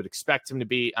what you would expect him to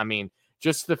be.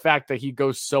 Just the fact that he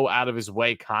goes so out of his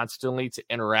way constantly to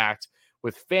interact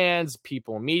with fans,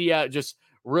 people, media, just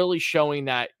really showing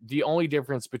that the only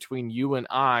difference between you and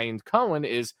I and Cohen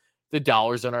is the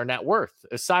dollars on our net worth.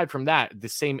 Aside from that, the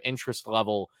same interest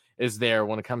level is there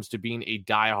when it comes to being a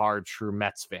diehard true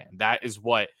Mets fan. That is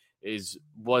what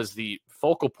was the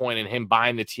focal point in him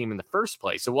buying the team in the first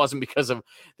place. It wasn't because of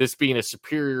this being a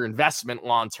superior investment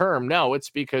long term. No,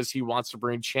 it's because he wants to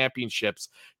bring championships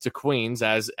to Queens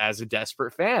as a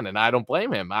desperate fan, and I don't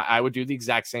blame him. I would do the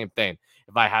exact same thing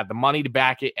if I had the money to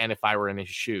back it and if I were in his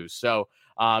shoes. So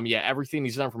everything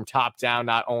he's done from top down,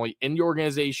 not only in the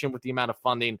organization with the amount of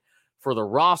funding for the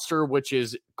roster, which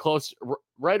is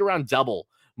right around double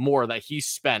more that he's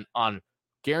spent on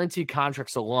guaranteed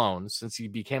contracts alone since he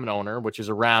became an owner, which is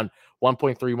around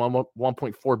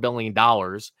 $1.4 billion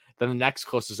than the next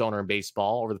closest owner in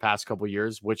baseball over the past couple of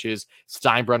years, which is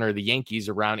Steinbrenner of the Yankees,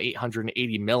 around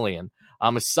 $880 million.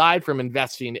 Aside from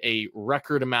investing a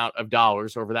record amount of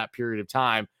dollars over that period of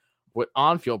time with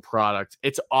on-field product,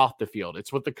 it's off the field.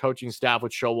 It's with the coaching staff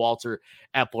with Showalter,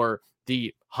 Epler,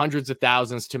 the hundreds of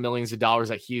thousands to millions of dollars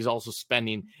that he's also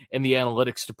spending in the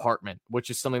analytics department,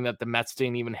 which is something that the Mets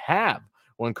didn't even have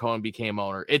when Cohen became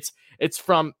owner. It's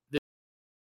from the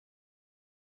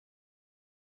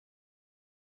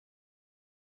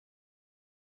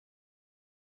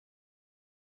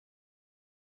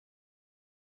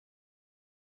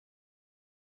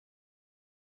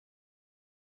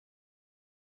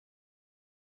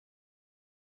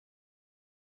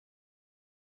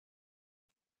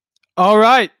All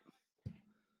right.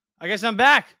 I guess I'm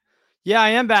back. Yeah, I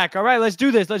am back. All right, let's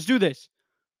do this.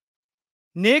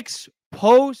 Knicks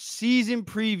postseason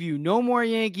preview. No more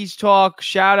Yankees talk.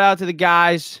 Shout out to the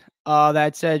guys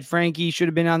that said Frankie should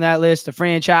have been on that list, the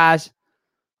franchise.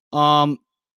 I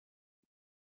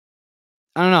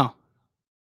don't know.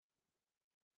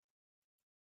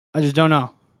 I just don't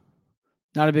know.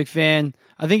 Not a big fan.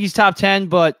 I think he's top 10,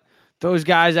 but those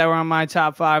guys that were on my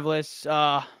top 5 lists,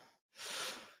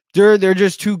 they're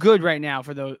just too good right now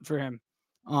for him.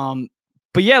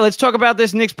 But yeah, let's talk about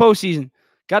this Knicks postseason.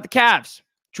 Got the Cavs.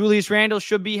 Julius Randle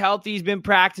should be healthy. He's been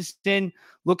practicing,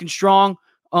 looking strong.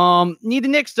 Need the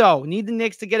Knicks, though. Need the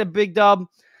Knicks to get a big dub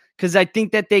because I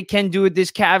think that they can do it.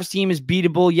 This Cavs team is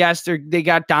beatable. Yes, they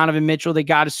got Donovan Mitchell. They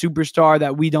got a superstar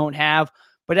that we don't have.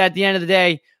 But at the end of the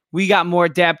day, we got more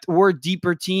depth. We're a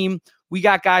deeper team. We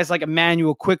got guys like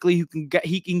Emmanuel Quickly who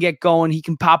he can get going. He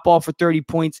can pop off for 30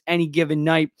 points any given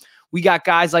night. We got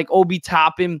guys like Obi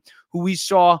Toppin, who we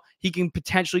saw he can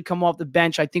potentially come off the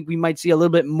bench. I think we might see a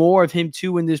little bit more of him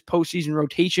too in this postseason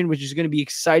rotation, which is going to be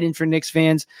exciting for Knicks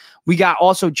fans. We got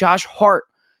also Josh Hart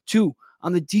too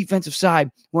on the defensive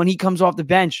side when he comes off the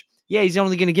bench. Yeah, he's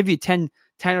only going to give you 10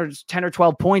 or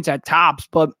 12 points at tops,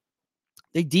 but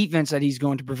the defense that he's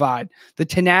going to provide, the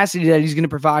tenacity that he's going to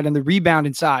provide on the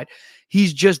rebounding side,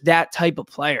 he's just that type of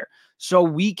player. So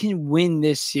we can win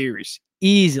this series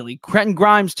easily. Quentin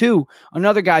Grimes, too,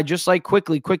 another guy just like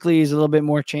Quickly. Quickly is a little bit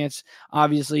more chance.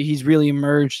 Obviously, he's really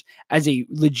emerged as a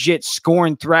legit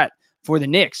scoring threat for the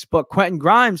Knicks. But Quentin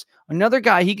Grimes, another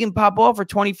guy, he can pop off for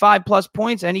 25-plus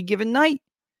points any given night.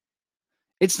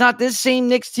 It's not this same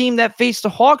Knicks team that faced the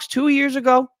Hawks 2 years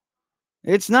ago.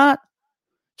 It's not.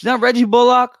 It's not Reggie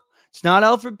Bullock. It's not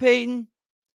Elfrid Payton.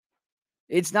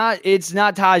 It's not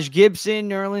Taj Gibson,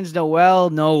 Nerlens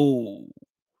Noel. No.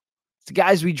 It's the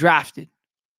guys we drafted.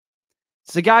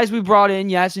 It's the guys we brought in,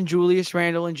 yes, and Julius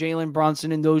Randle and Jalen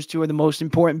Brunson, and those two are the most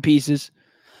important pieces.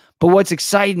 But what's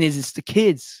exciting is it's the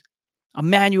kids.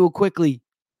 Emmanuel Quickly,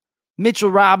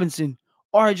 Mitchell Robinson,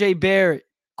 RJ Barrett,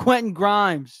 Quentin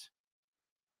Grimes.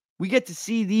 We get to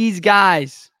see these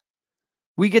guys.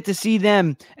 We get to see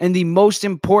them in the most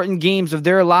important games of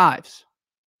their lives.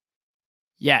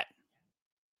 Yet.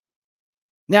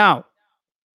 Now,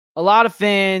 a lot of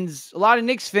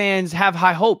Knicks fans have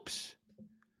high hopes.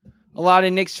 A lot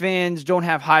of Knicks fans don't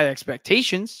have high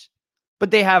expectations,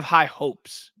 but they have high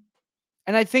hopes.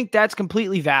 And I think that's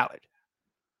completely valid.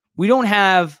 We don't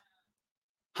have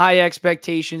high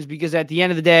expectations because at the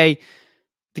end of the day,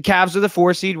 the Cavs are the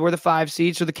 4 seed, we're the 5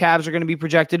 seed, so the Cavs are going to be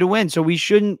projected to win. So we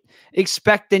shouldn't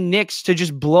expect the Knicks to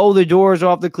just blow the doors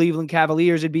off the Cleveland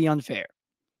Cavaliers. It'd be unfair.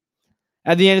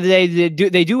 At the end of the day,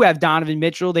 they do have Donovan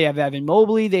Mitchell. They have Evan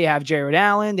Mobley. They have Jarrett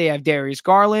Allen. They have Darius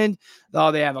Garland.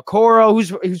 They have Okoro,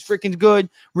 who's freaking good.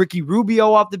 Ricky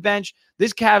Rubio off the bench.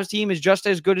 This Cavs team is just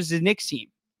as good as the Knicks team,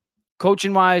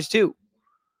 coaching-wise too.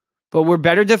 But we're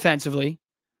better defensively.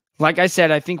 Like I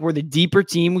said, I think we're the deeper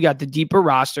team. We got the deeper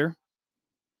roster.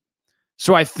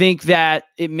 So I think that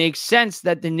it makes sense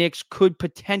that the Knicks could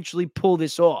potentially pull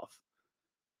this off.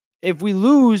 If we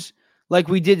lose like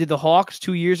we did to the Hawks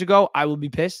 2 years ago, I will be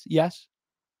pissed, yes.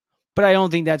 But I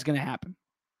don't think that's going to happen.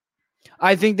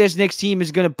 I think this Knicks team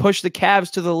is going to push the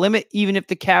Cavs to the limit, even if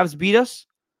the Cavs beat us.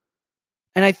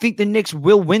 And I think the Knicks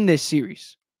will win this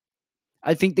series.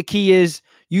 I think the key is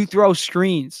You throw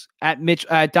screens at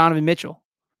Donovan Mitchell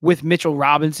with Mitchell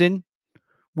Robinson,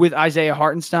 with Isaiah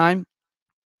Hartenstein.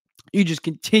 You just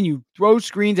continue, throw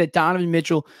screens at Donovan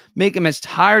Mitchell, make him as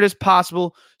tired as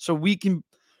possible so we can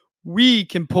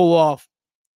pull off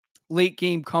late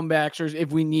game comebacks, or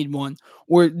if we need one,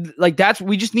 or like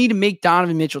we just need to make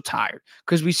Donovan Mitchell tired,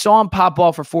 because we saw him pop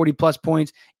off for 40 plus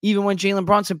points, even when Jalen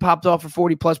Brunson popped off for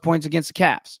 40 plus points against the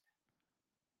Cavs.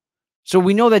 So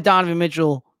we know that Donovan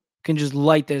Mitchell can just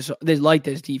light this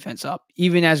defense up,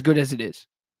 even as good as it is.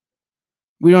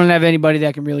 We don't have anybody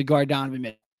that can really guard Donovan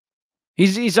Mitchell.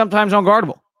 He's sometimes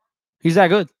unguardable. He's that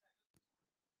good.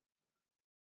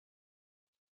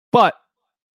 But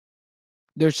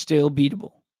they're still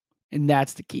beatable. And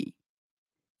that's the key.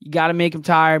 You got to make him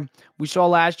tired. We saw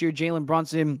last year Jalen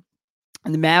Brunson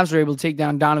and the Mavs were able to take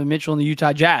down Donovan Mitchell and the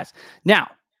Utah Jazz. Now,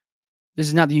 this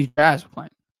is not the Utah Jazz we're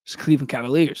playing. It's Cleveland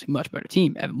Cavaliers, a much better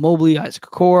team. Evan Mobley, Isaac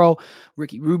Okoro,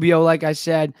 Ricky Rubio, like I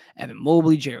said, Evan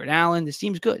Mobley, Jarrett Allen. This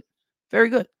team's good. Very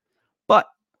good. But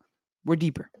we're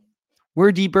deeper.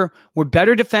 We're deeper. We're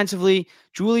better defensively.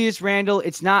 Julius Randle,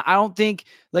 it's not, I don't think,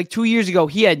 like 2 years ago,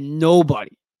 he had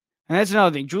nobody. And that's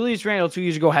another thing. Julius Randle 2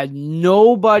 years ago had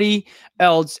nobody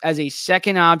else as a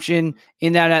second option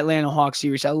in that Atlanta Hawks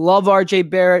series. I love RJ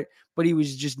Barrett, but he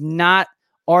was just not,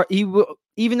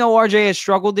 even though RJ has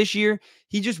struggled this year,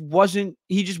 he just wasn't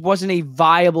a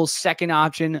viable second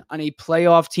option on a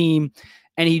playoff team,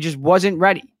 and he just wasn't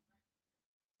ready.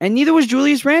 And neither was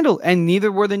Julius Randle, and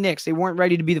neither were the Knicks. They weren't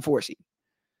ready to be the 4 seed.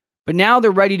 But now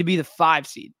they're ready to be the 5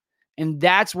 seed. And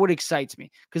that's what excites me,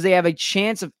 because they have a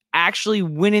chance of actually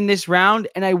winning this round.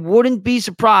 And I wouldn't be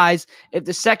surprised if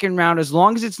the second round, as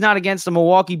long as it's not against the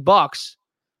Milwaukee Bucks,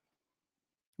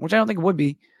 which I don't think it would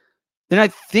be, then I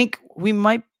think we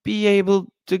might be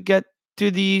able to get to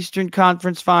the Eastern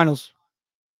Conference Finals.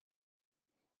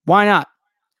 Why not?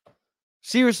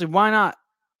 Seriously, why not?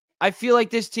 I feel like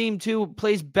this team, too,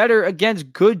 plays better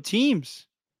against good teams.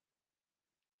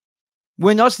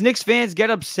 When us Knicks fans get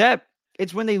upset,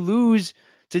 it's when they lose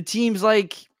to teams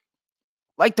like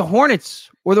the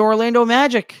Hornets or the Orlando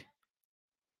Magic.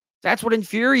 That's what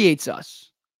infuriates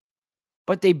us.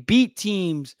 But they beat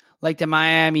teams like the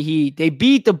Miami Heat. They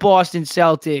beat the Boston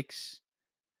Celtics.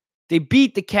 They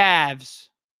beat the Cavs.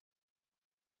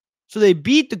 So they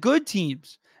beat the good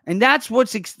teams. And that's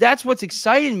what's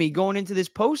exciting me going into this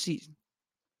postseason.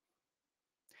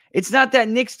 It's not that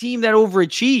Knicks team that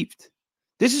overachieved.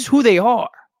 This is who they are.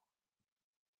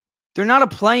 They're not a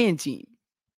playing team.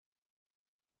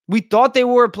 We thought they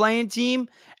were a playing team,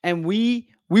 and we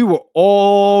were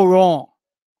all wrong.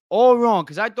 All wrong,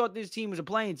 because I thought this team was a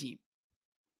playing team.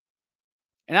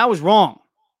 And I was wrong.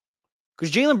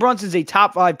 Because Jalen Brunson's a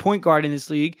top 5 point guard in this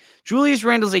league. Julius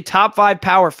Randle's a top 5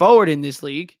 power forward in this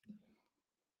league.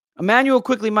 Emmanuel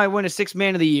Quickley might win a 6th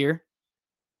man of the year.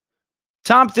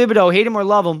 Tom Thibodeau, hate him or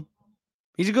love him,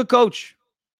 he's a good coach.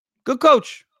 Good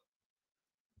coach.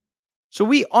 So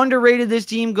we underrated this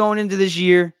team going into this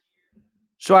year.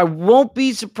 So I won't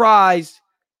be surprised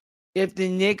if the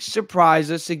Knicks surprise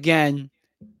us again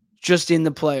just in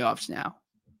the playoffs now.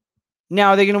 Now,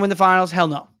 are they going to win the finals? Hell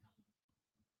no.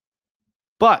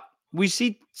 But we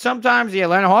see sometimes the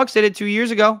Atlanta Hawks did it 2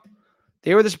 years ago.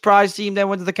 They were the surprise team that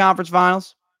went to the conference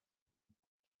finals.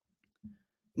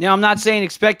 Now, I'm not saying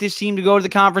expect this team to go to the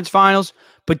conference finals,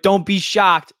 but don't be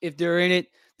shocked if they're in it.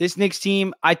 This Knicks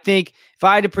team, I think, if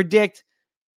I had to predict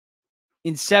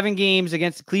in 7 games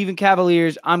against the Cleveland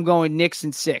Cavaliers, I'm going Knicks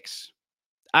in 6.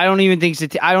 I don't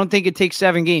think it takes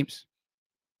 7 games.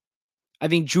 I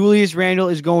think Julius Randle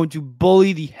is going to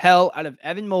bully the hell out of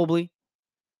Evan Mobley.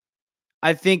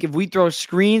 I think if we throw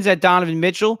screens at Donovan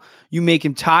Mitchell, you make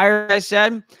him tired, I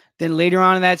said, then later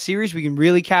on in that series, we can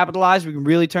really capitalize. We can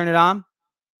really turn it on.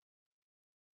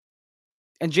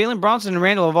 And Jalen Brunson and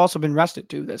Randle have also been rested,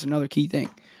 too. That's another key thing.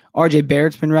 RJ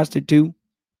Barrett's been rested, too.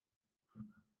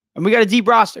 And we got a deep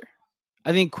roster.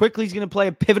 I think Quickly's going to play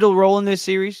a pivotal role in this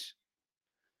series.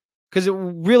 Because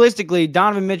realistically,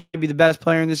 Donovan Mitchell would be the best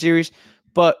player in the series.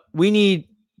 But we need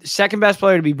the second best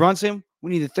player to be Brunson.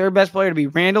 We need the third best player to be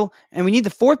Randle. And we need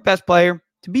the fourth best player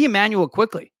to be Emmanuel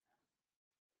Quickley.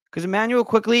 Because Emmanuel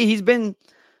Quickley, he's been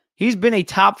a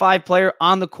top 5 player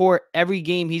on the court every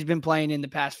game he's been playing in the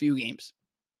past few games.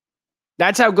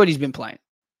 That's how good he's been playing.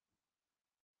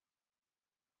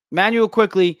 Emmanuel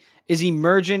Quickley is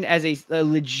emerging as a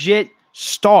legit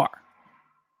star.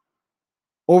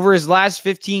 Over his last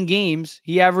 15 games,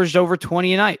 he averaged over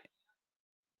 20 a night.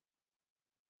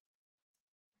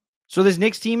 So this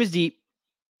Knicks team is deep,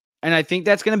 and I think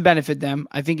that's going to benefit them.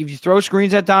 I think if you throw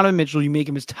screens at Donovan Mitchell, you make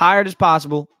him as tired as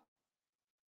possible.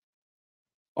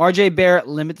 RJ Barrett,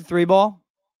 limit the 3 ball.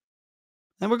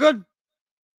 and we're good.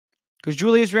 Because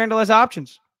Julius Randle has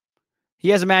options. He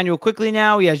has Emmanuel Quickly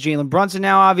now. He has Jalen Brunson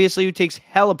now, obviously, who takes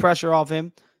hella pressure off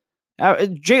him.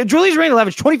 Julius Randle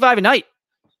averaged 25 a night.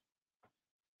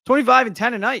 25 and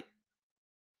 10 a night.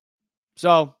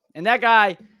 So, and that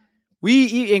guy,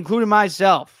 we, including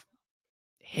myself,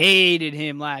 hated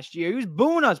him last year. He was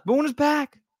booing us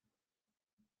back.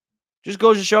 Just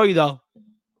goes to show you, though.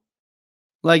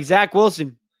 Like Zach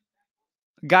Wilson,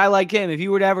 a guy like him, if he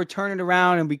were to ever turn it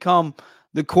around and become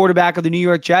the quarterback of the New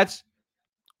York Jets,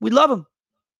 we'd love him.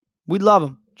 We'd love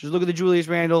him. Just look at the Julius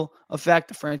Randle effect,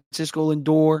 the Francisco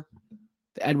Lindor,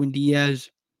 the Edwin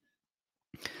Diaz.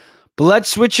 But let's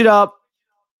switch it up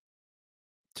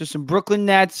to some Brooklyn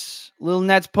Nets, little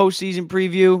Nets postseason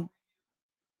preview.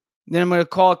 Then I'm going to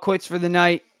call it quits for the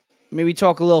night. Maybe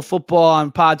talk a little football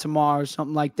on pod tomorrow or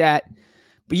something like that.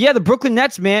 But yeah, the Brooklyn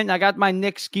Nets, man. I got my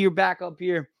Knicks gear back up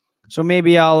here. So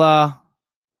maybe I'll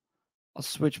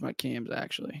switch my cams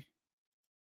actually.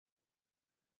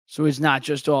 So it's not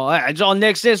just it's all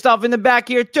Knicks and stuff in the back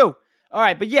here too. All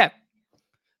right, but yeah.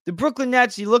 The Brooklyn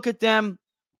Nets, you look at them,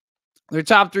 their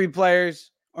top three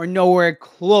players are nowhere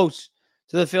close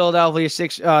to the Philadelphia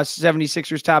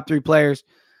 76ers top three players.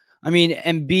 I mean,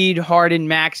 Embiid, Harden,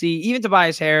 Maxey, even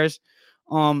Tobias Harris.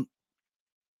 I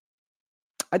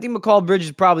think McCall Bridges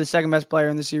is probably the second best player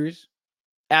in the series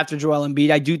after Joel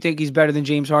Embiid. I do think he's better than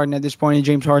James Harden at this point in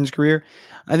James Harden's career.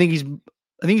 I think he's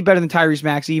better than Tyrese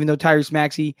Maxey, even though Tyrese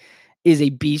Maxey is a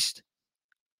beast.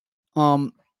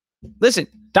 Listen,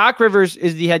 Doc Rivers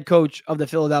is the head coach of the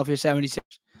Philadelphia 76ers.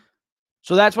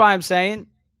 So that's why I'm saying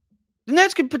the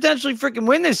Nets could potentially freaking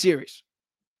win this series.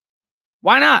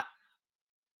 Why not?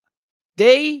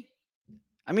 They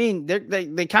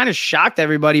kind of shocked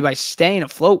everybody by staying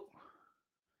afloat.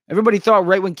 Everybody thought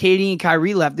right when KD and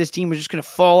Kyrie left, this team was just going to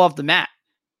fall off the mat.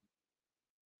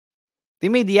 They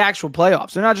made the actual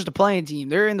playoffs. They're not just a playing team.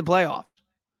 They're in the playoffs.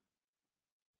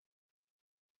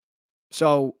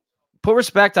 So put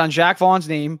respect on Jacque Vaughn's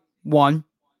name, 1.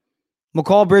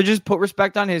 McCall Bridges, put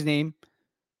respect on his name.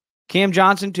 Cam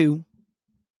Johnson, 2.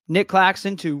 Nick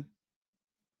Claxton, 2.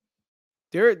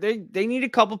 They need a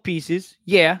couple pieces,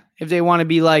 yeah, if they want to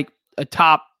be like a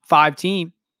top 5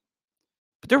 team.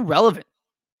 But they're relevant.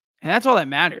 And that's all that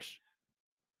matters.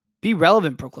 Be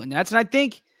relevant, Brooklyn Nets. And I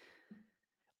think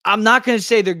I'm not going to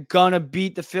say they're going to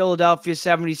beat the Philadelphia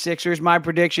 76ers. My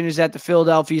prediction is that the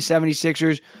Philadelphia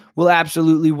 76ers will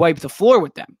absolutely wipe the floor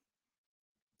with them.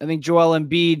 I think Joel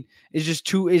Embiid is just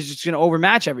going to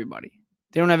overmatch everybody.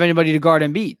 They don't have anybody to guard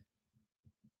Embiid.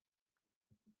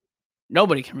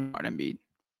 Nobody can guard Embiid.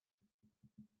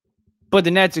 But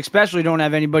the Nets especially don't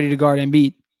have anybody to guard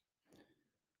Embiid.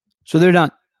 So they're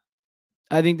done.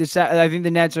 I think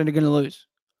the Nets are going to lose.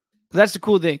 But that's the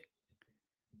cool thing.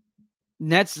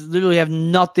 Nets literally have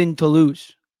nothing to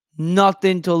lose.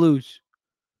 Nothing to lose.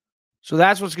 So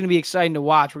that's what's going to be exciting to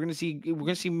watch. We're going to see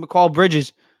McCall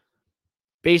Bridges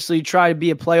basically try to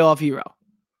be a playoff hero.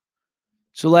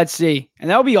 So let's see. And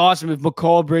that would be awesome if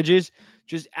McCall Bridges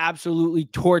just absolutely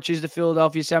torches the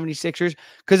Philadelphia 76ers.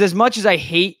 Because as much as I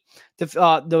hate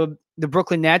the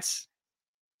Brooklyn Nets,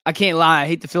 I can't lie. I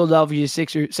hate the Philadelphia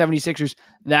 76ers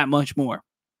that much more.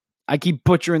 I keep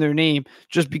butchering their name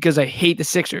just because I hate the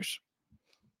Sixers.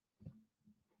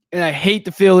 And I hate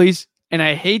the Phillies. And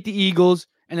I hate the Eagles.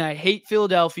 And I hate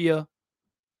Philadelphia.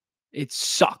 It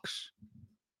sucks.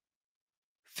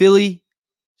 Philly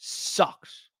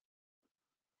sucks.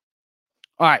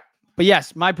 All right. But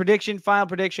yes, my final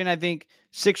prediction, I think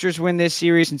Sixers win this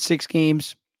series in 6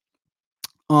 games.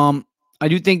 I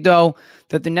do think, though,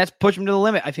 that the Nets push them to the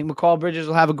limit. I think McCall Bridges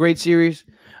will have a great series.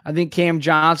 I think Cam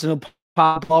Johnson will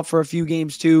pop up for a few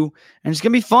games, too. And it's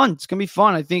going to be fun. It's going to be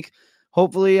fun. I think,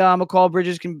 hopefully, McCall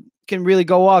Bridges can really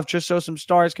go off just so some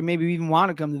stars can maybe even want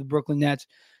to come to the Brooklyn Nets.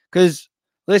 Because,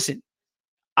 listen,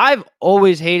 I've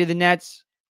always hated the Nets.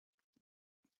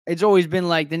 It's always been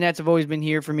like the Nets have always been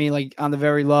here for me, like on the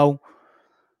very low.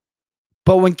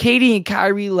 But when KD and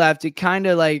Kyrie left, it kind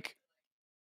of like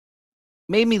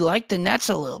made me like the Nets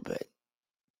a little bit.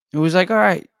 It was like, all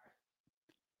right.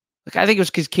 Like, I think it was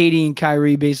because KD and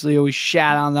Kyrie basically always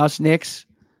shat on us Knicks.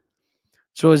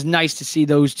 So it was nice to see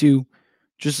those two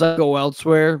just like go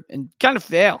elsewhere and kind of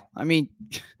fail. I mean,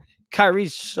 Kyrie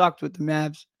sucked with the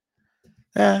Mavs.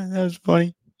 Yeah, that was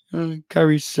funny.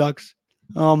 Kyrie sucks.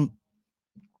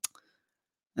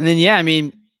 And then, yeah, I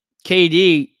mean,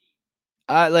 KD,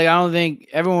 I don't think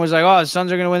everyone was like, oh, the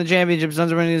Suns are going to win the championship.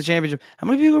 Suns are winning the championship. How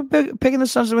many people are picking the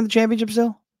Suns to win the championship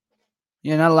still?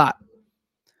 Yeah, not a lot.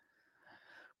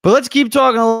 But let's keep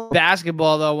talking a little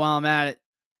basketball, though, while I'm at it.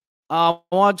 I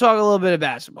want to talk a little bit of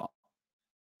basketball.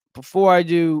 Before I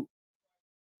do,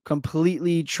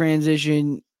 completely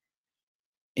transition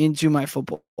into my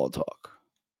football talk.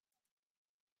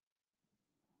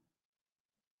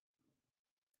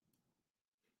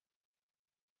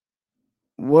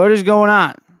 What is going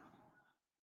on?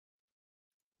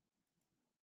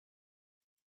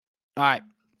 All right.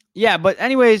 Yeah, but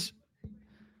anyways,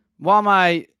 while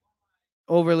my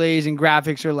overlays and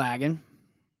graphics are lagging,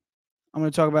 I'm going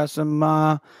to talk about some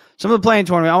of the playing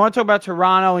tournament. I want to talk about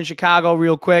Toronto and Chicago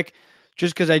real quick,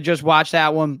 just because I just watched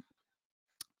that one.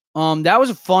 That was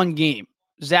a fun game.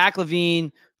 Zach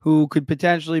LaVine, who could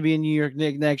potentially be a New York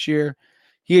Knicks next year,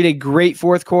 he had a great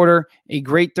fourth quarter, a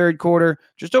great third quarter,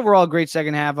 just overall a great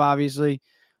second half, obviously.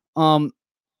 But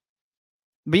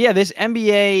yeah, the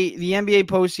NBA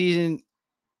postseason,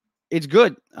 it's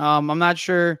good. I'm not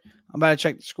sure. I'm about to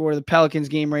check the score of the Pelicans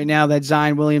game right now. That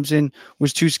Zion Williamson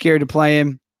was too scared to play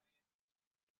him,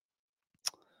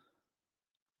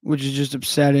 which is just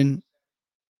upsetting.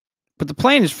 But the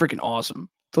playing is freaking awesome.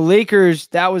 The Lakers,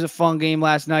 that was a fun game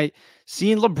last night.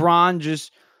 Seeing LeBron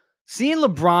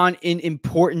in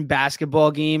important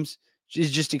basketball games is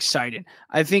just exciting.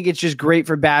 I think it's just great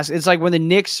for basketball. It's like when the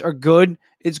Knicks are good,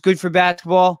 it's good for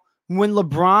basketball. When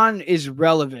LeBron is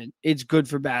relevant, it's good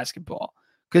for basketball.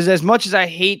 Because as much as I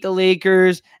hate the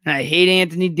Lakers and I hate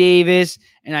Anthony Davis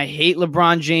and I hate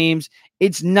LeBron James,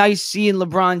 it's nice seeing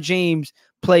LeBron James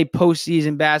play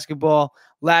postseason basketball.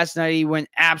 Last night, he went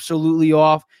absolutely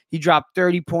off. He dropped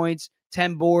 30 points,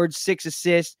 10 boards, 6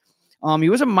 assists. He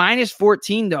was a minus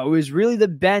 14, though. It was really the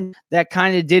bench that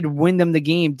kind of did win them the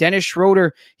game. Dennis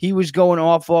Schroeder, he was going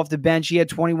off the bench. He had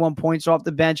 21 points off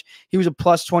the bench. He was a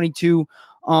plus 22.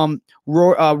 Rory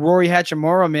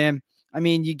Hachimura, man. I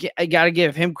mean, I got to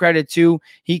give him credit, too.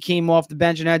 He came off the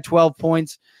bench and had 12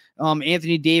 points.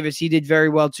 Anthony Davis, he did very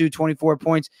well, too, 24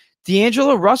 points.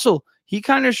 D'Angelo Russell, he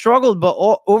kind of struggled, but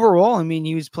overall, I mean,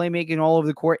 he was playmaking all over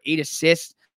the court, 8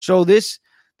 assists. So this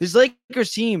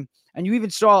Lakers team, and you even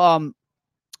saw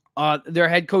their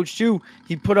head coach too.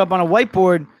 He put up on a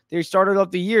whiteboard. They started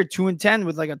off the year 2-10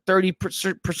 with like a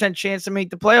 30% chance to make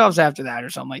the playoffs after that, or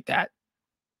something like that.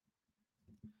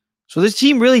 So this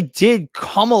team really did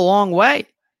come a long way,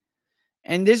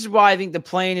 and this is why I think the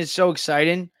playing is so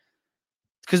exciting.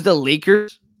 Because the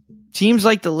Lakers, teams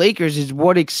like the Lakers, is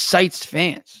what excites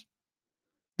fans.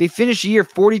 They finished the year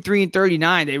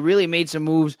 43-39. They really made some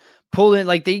moves, pulled in,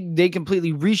 like they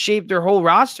completely reshaped their whole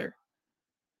roster.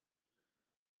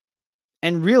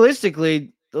 And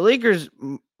realistically, the Lakers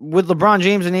with LeBron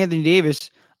James and Anthony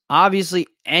Davis, obviously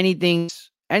anything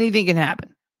can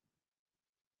happen.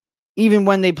 Even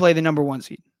when they play the number 1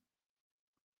 seed.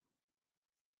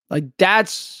 Like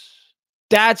that's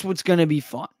what's going to be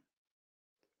fun.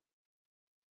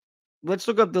 Let's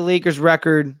look up the Lakers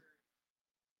record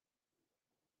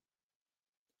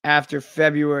after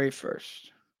February 1st.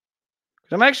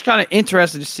 Because I'm actually kind of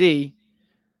interested to see.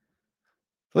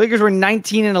 The Lakers were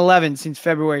 19-11 since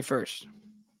February 1st.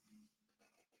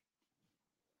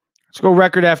 Let's go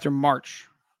record after March.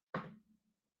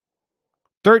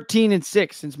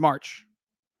 13-6 since March.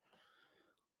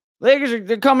 Lakers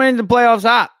they're coming into the playoffs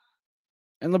hot.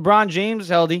 And LeBron James is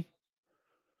healthy.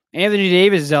 Anthony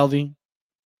Davis is healthy.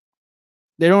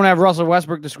 They don't have Russell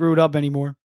Westbrook to screw it up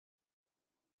anymore.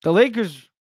 The Lakers,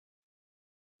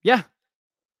 yeah.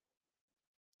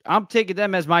 I'm taking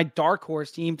them as my dark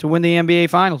horse team to win the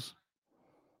NBA Finals.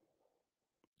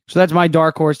 So that's my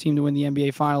dark horse team to win the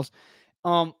NBA Finals.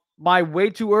 My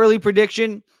way too early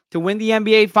prediction to win the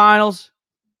NBA Finals,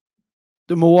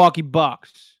 the Milwaukee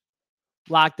Bucks.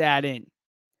 Lock that in.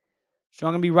 So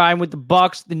I'm going to be riding with the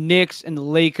Bucks, the Knicks, and the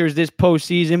Lakers this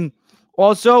postseason.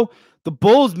 Also, the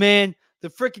Bulls, man. The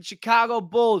freaking Chicago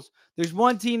Bulls. There's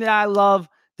one team that I love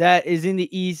that is in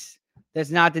the East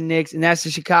that's not the Knicks, and that's the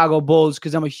Chicago Bulls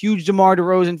because I'm a huge DeMar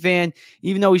DeRozan fan,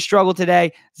 even though he struggled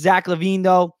today. Zach LaVine,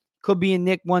 though, could be a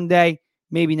Knick one day,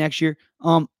 maybe next year.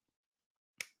 Don't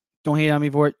hate on me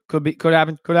for it. Could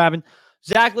happen.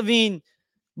 Zach LaVine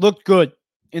looked good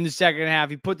in the second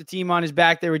half. He put the team on his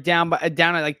back. They were down at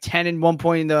like 10 at one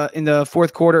point in the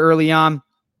fourth quarter early on,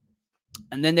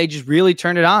 and then they just really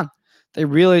turned it on.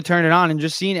 And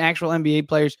just seeing actual NBA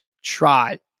players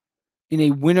try in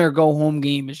a winner-go-home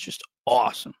game is just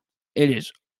awesome. It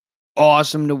is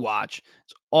awesome to watch.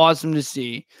 It's awesome to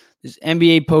see. This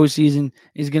NBA postseason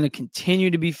is going to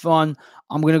continue to be fun.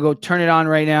 I'm going to go turn it on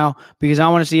right now because I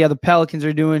want to see how the Pelicans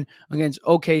are doing against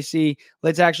OKC.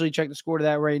 Let's actually check the score to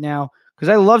that right now because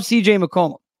I love CJ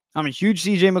McCollum. I'm a huge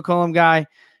CJ McCollum guy,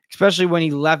 especially when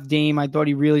he left Dame. I thought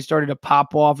he really started to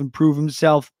pop off and prove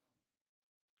himself.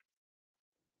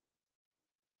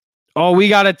 Oh, we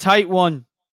got a tight one.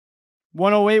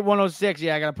 108, 106.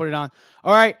 Yeah, I got to put it on.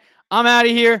 All right. I'm out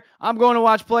of here. I'm going to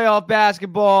watch playoff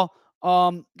basketball.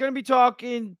 Going to be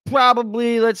talking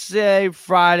probably, let's say,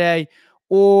 Friday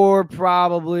or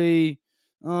probably,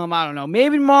 I don't know,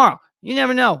 maybe tomorrow. You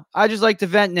never know. I just like to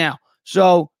vent now.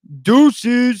 So,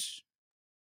 deuces.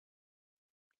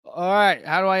 All right.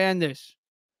 How do I end this?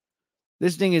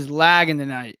 This thing is lagging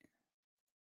tonight.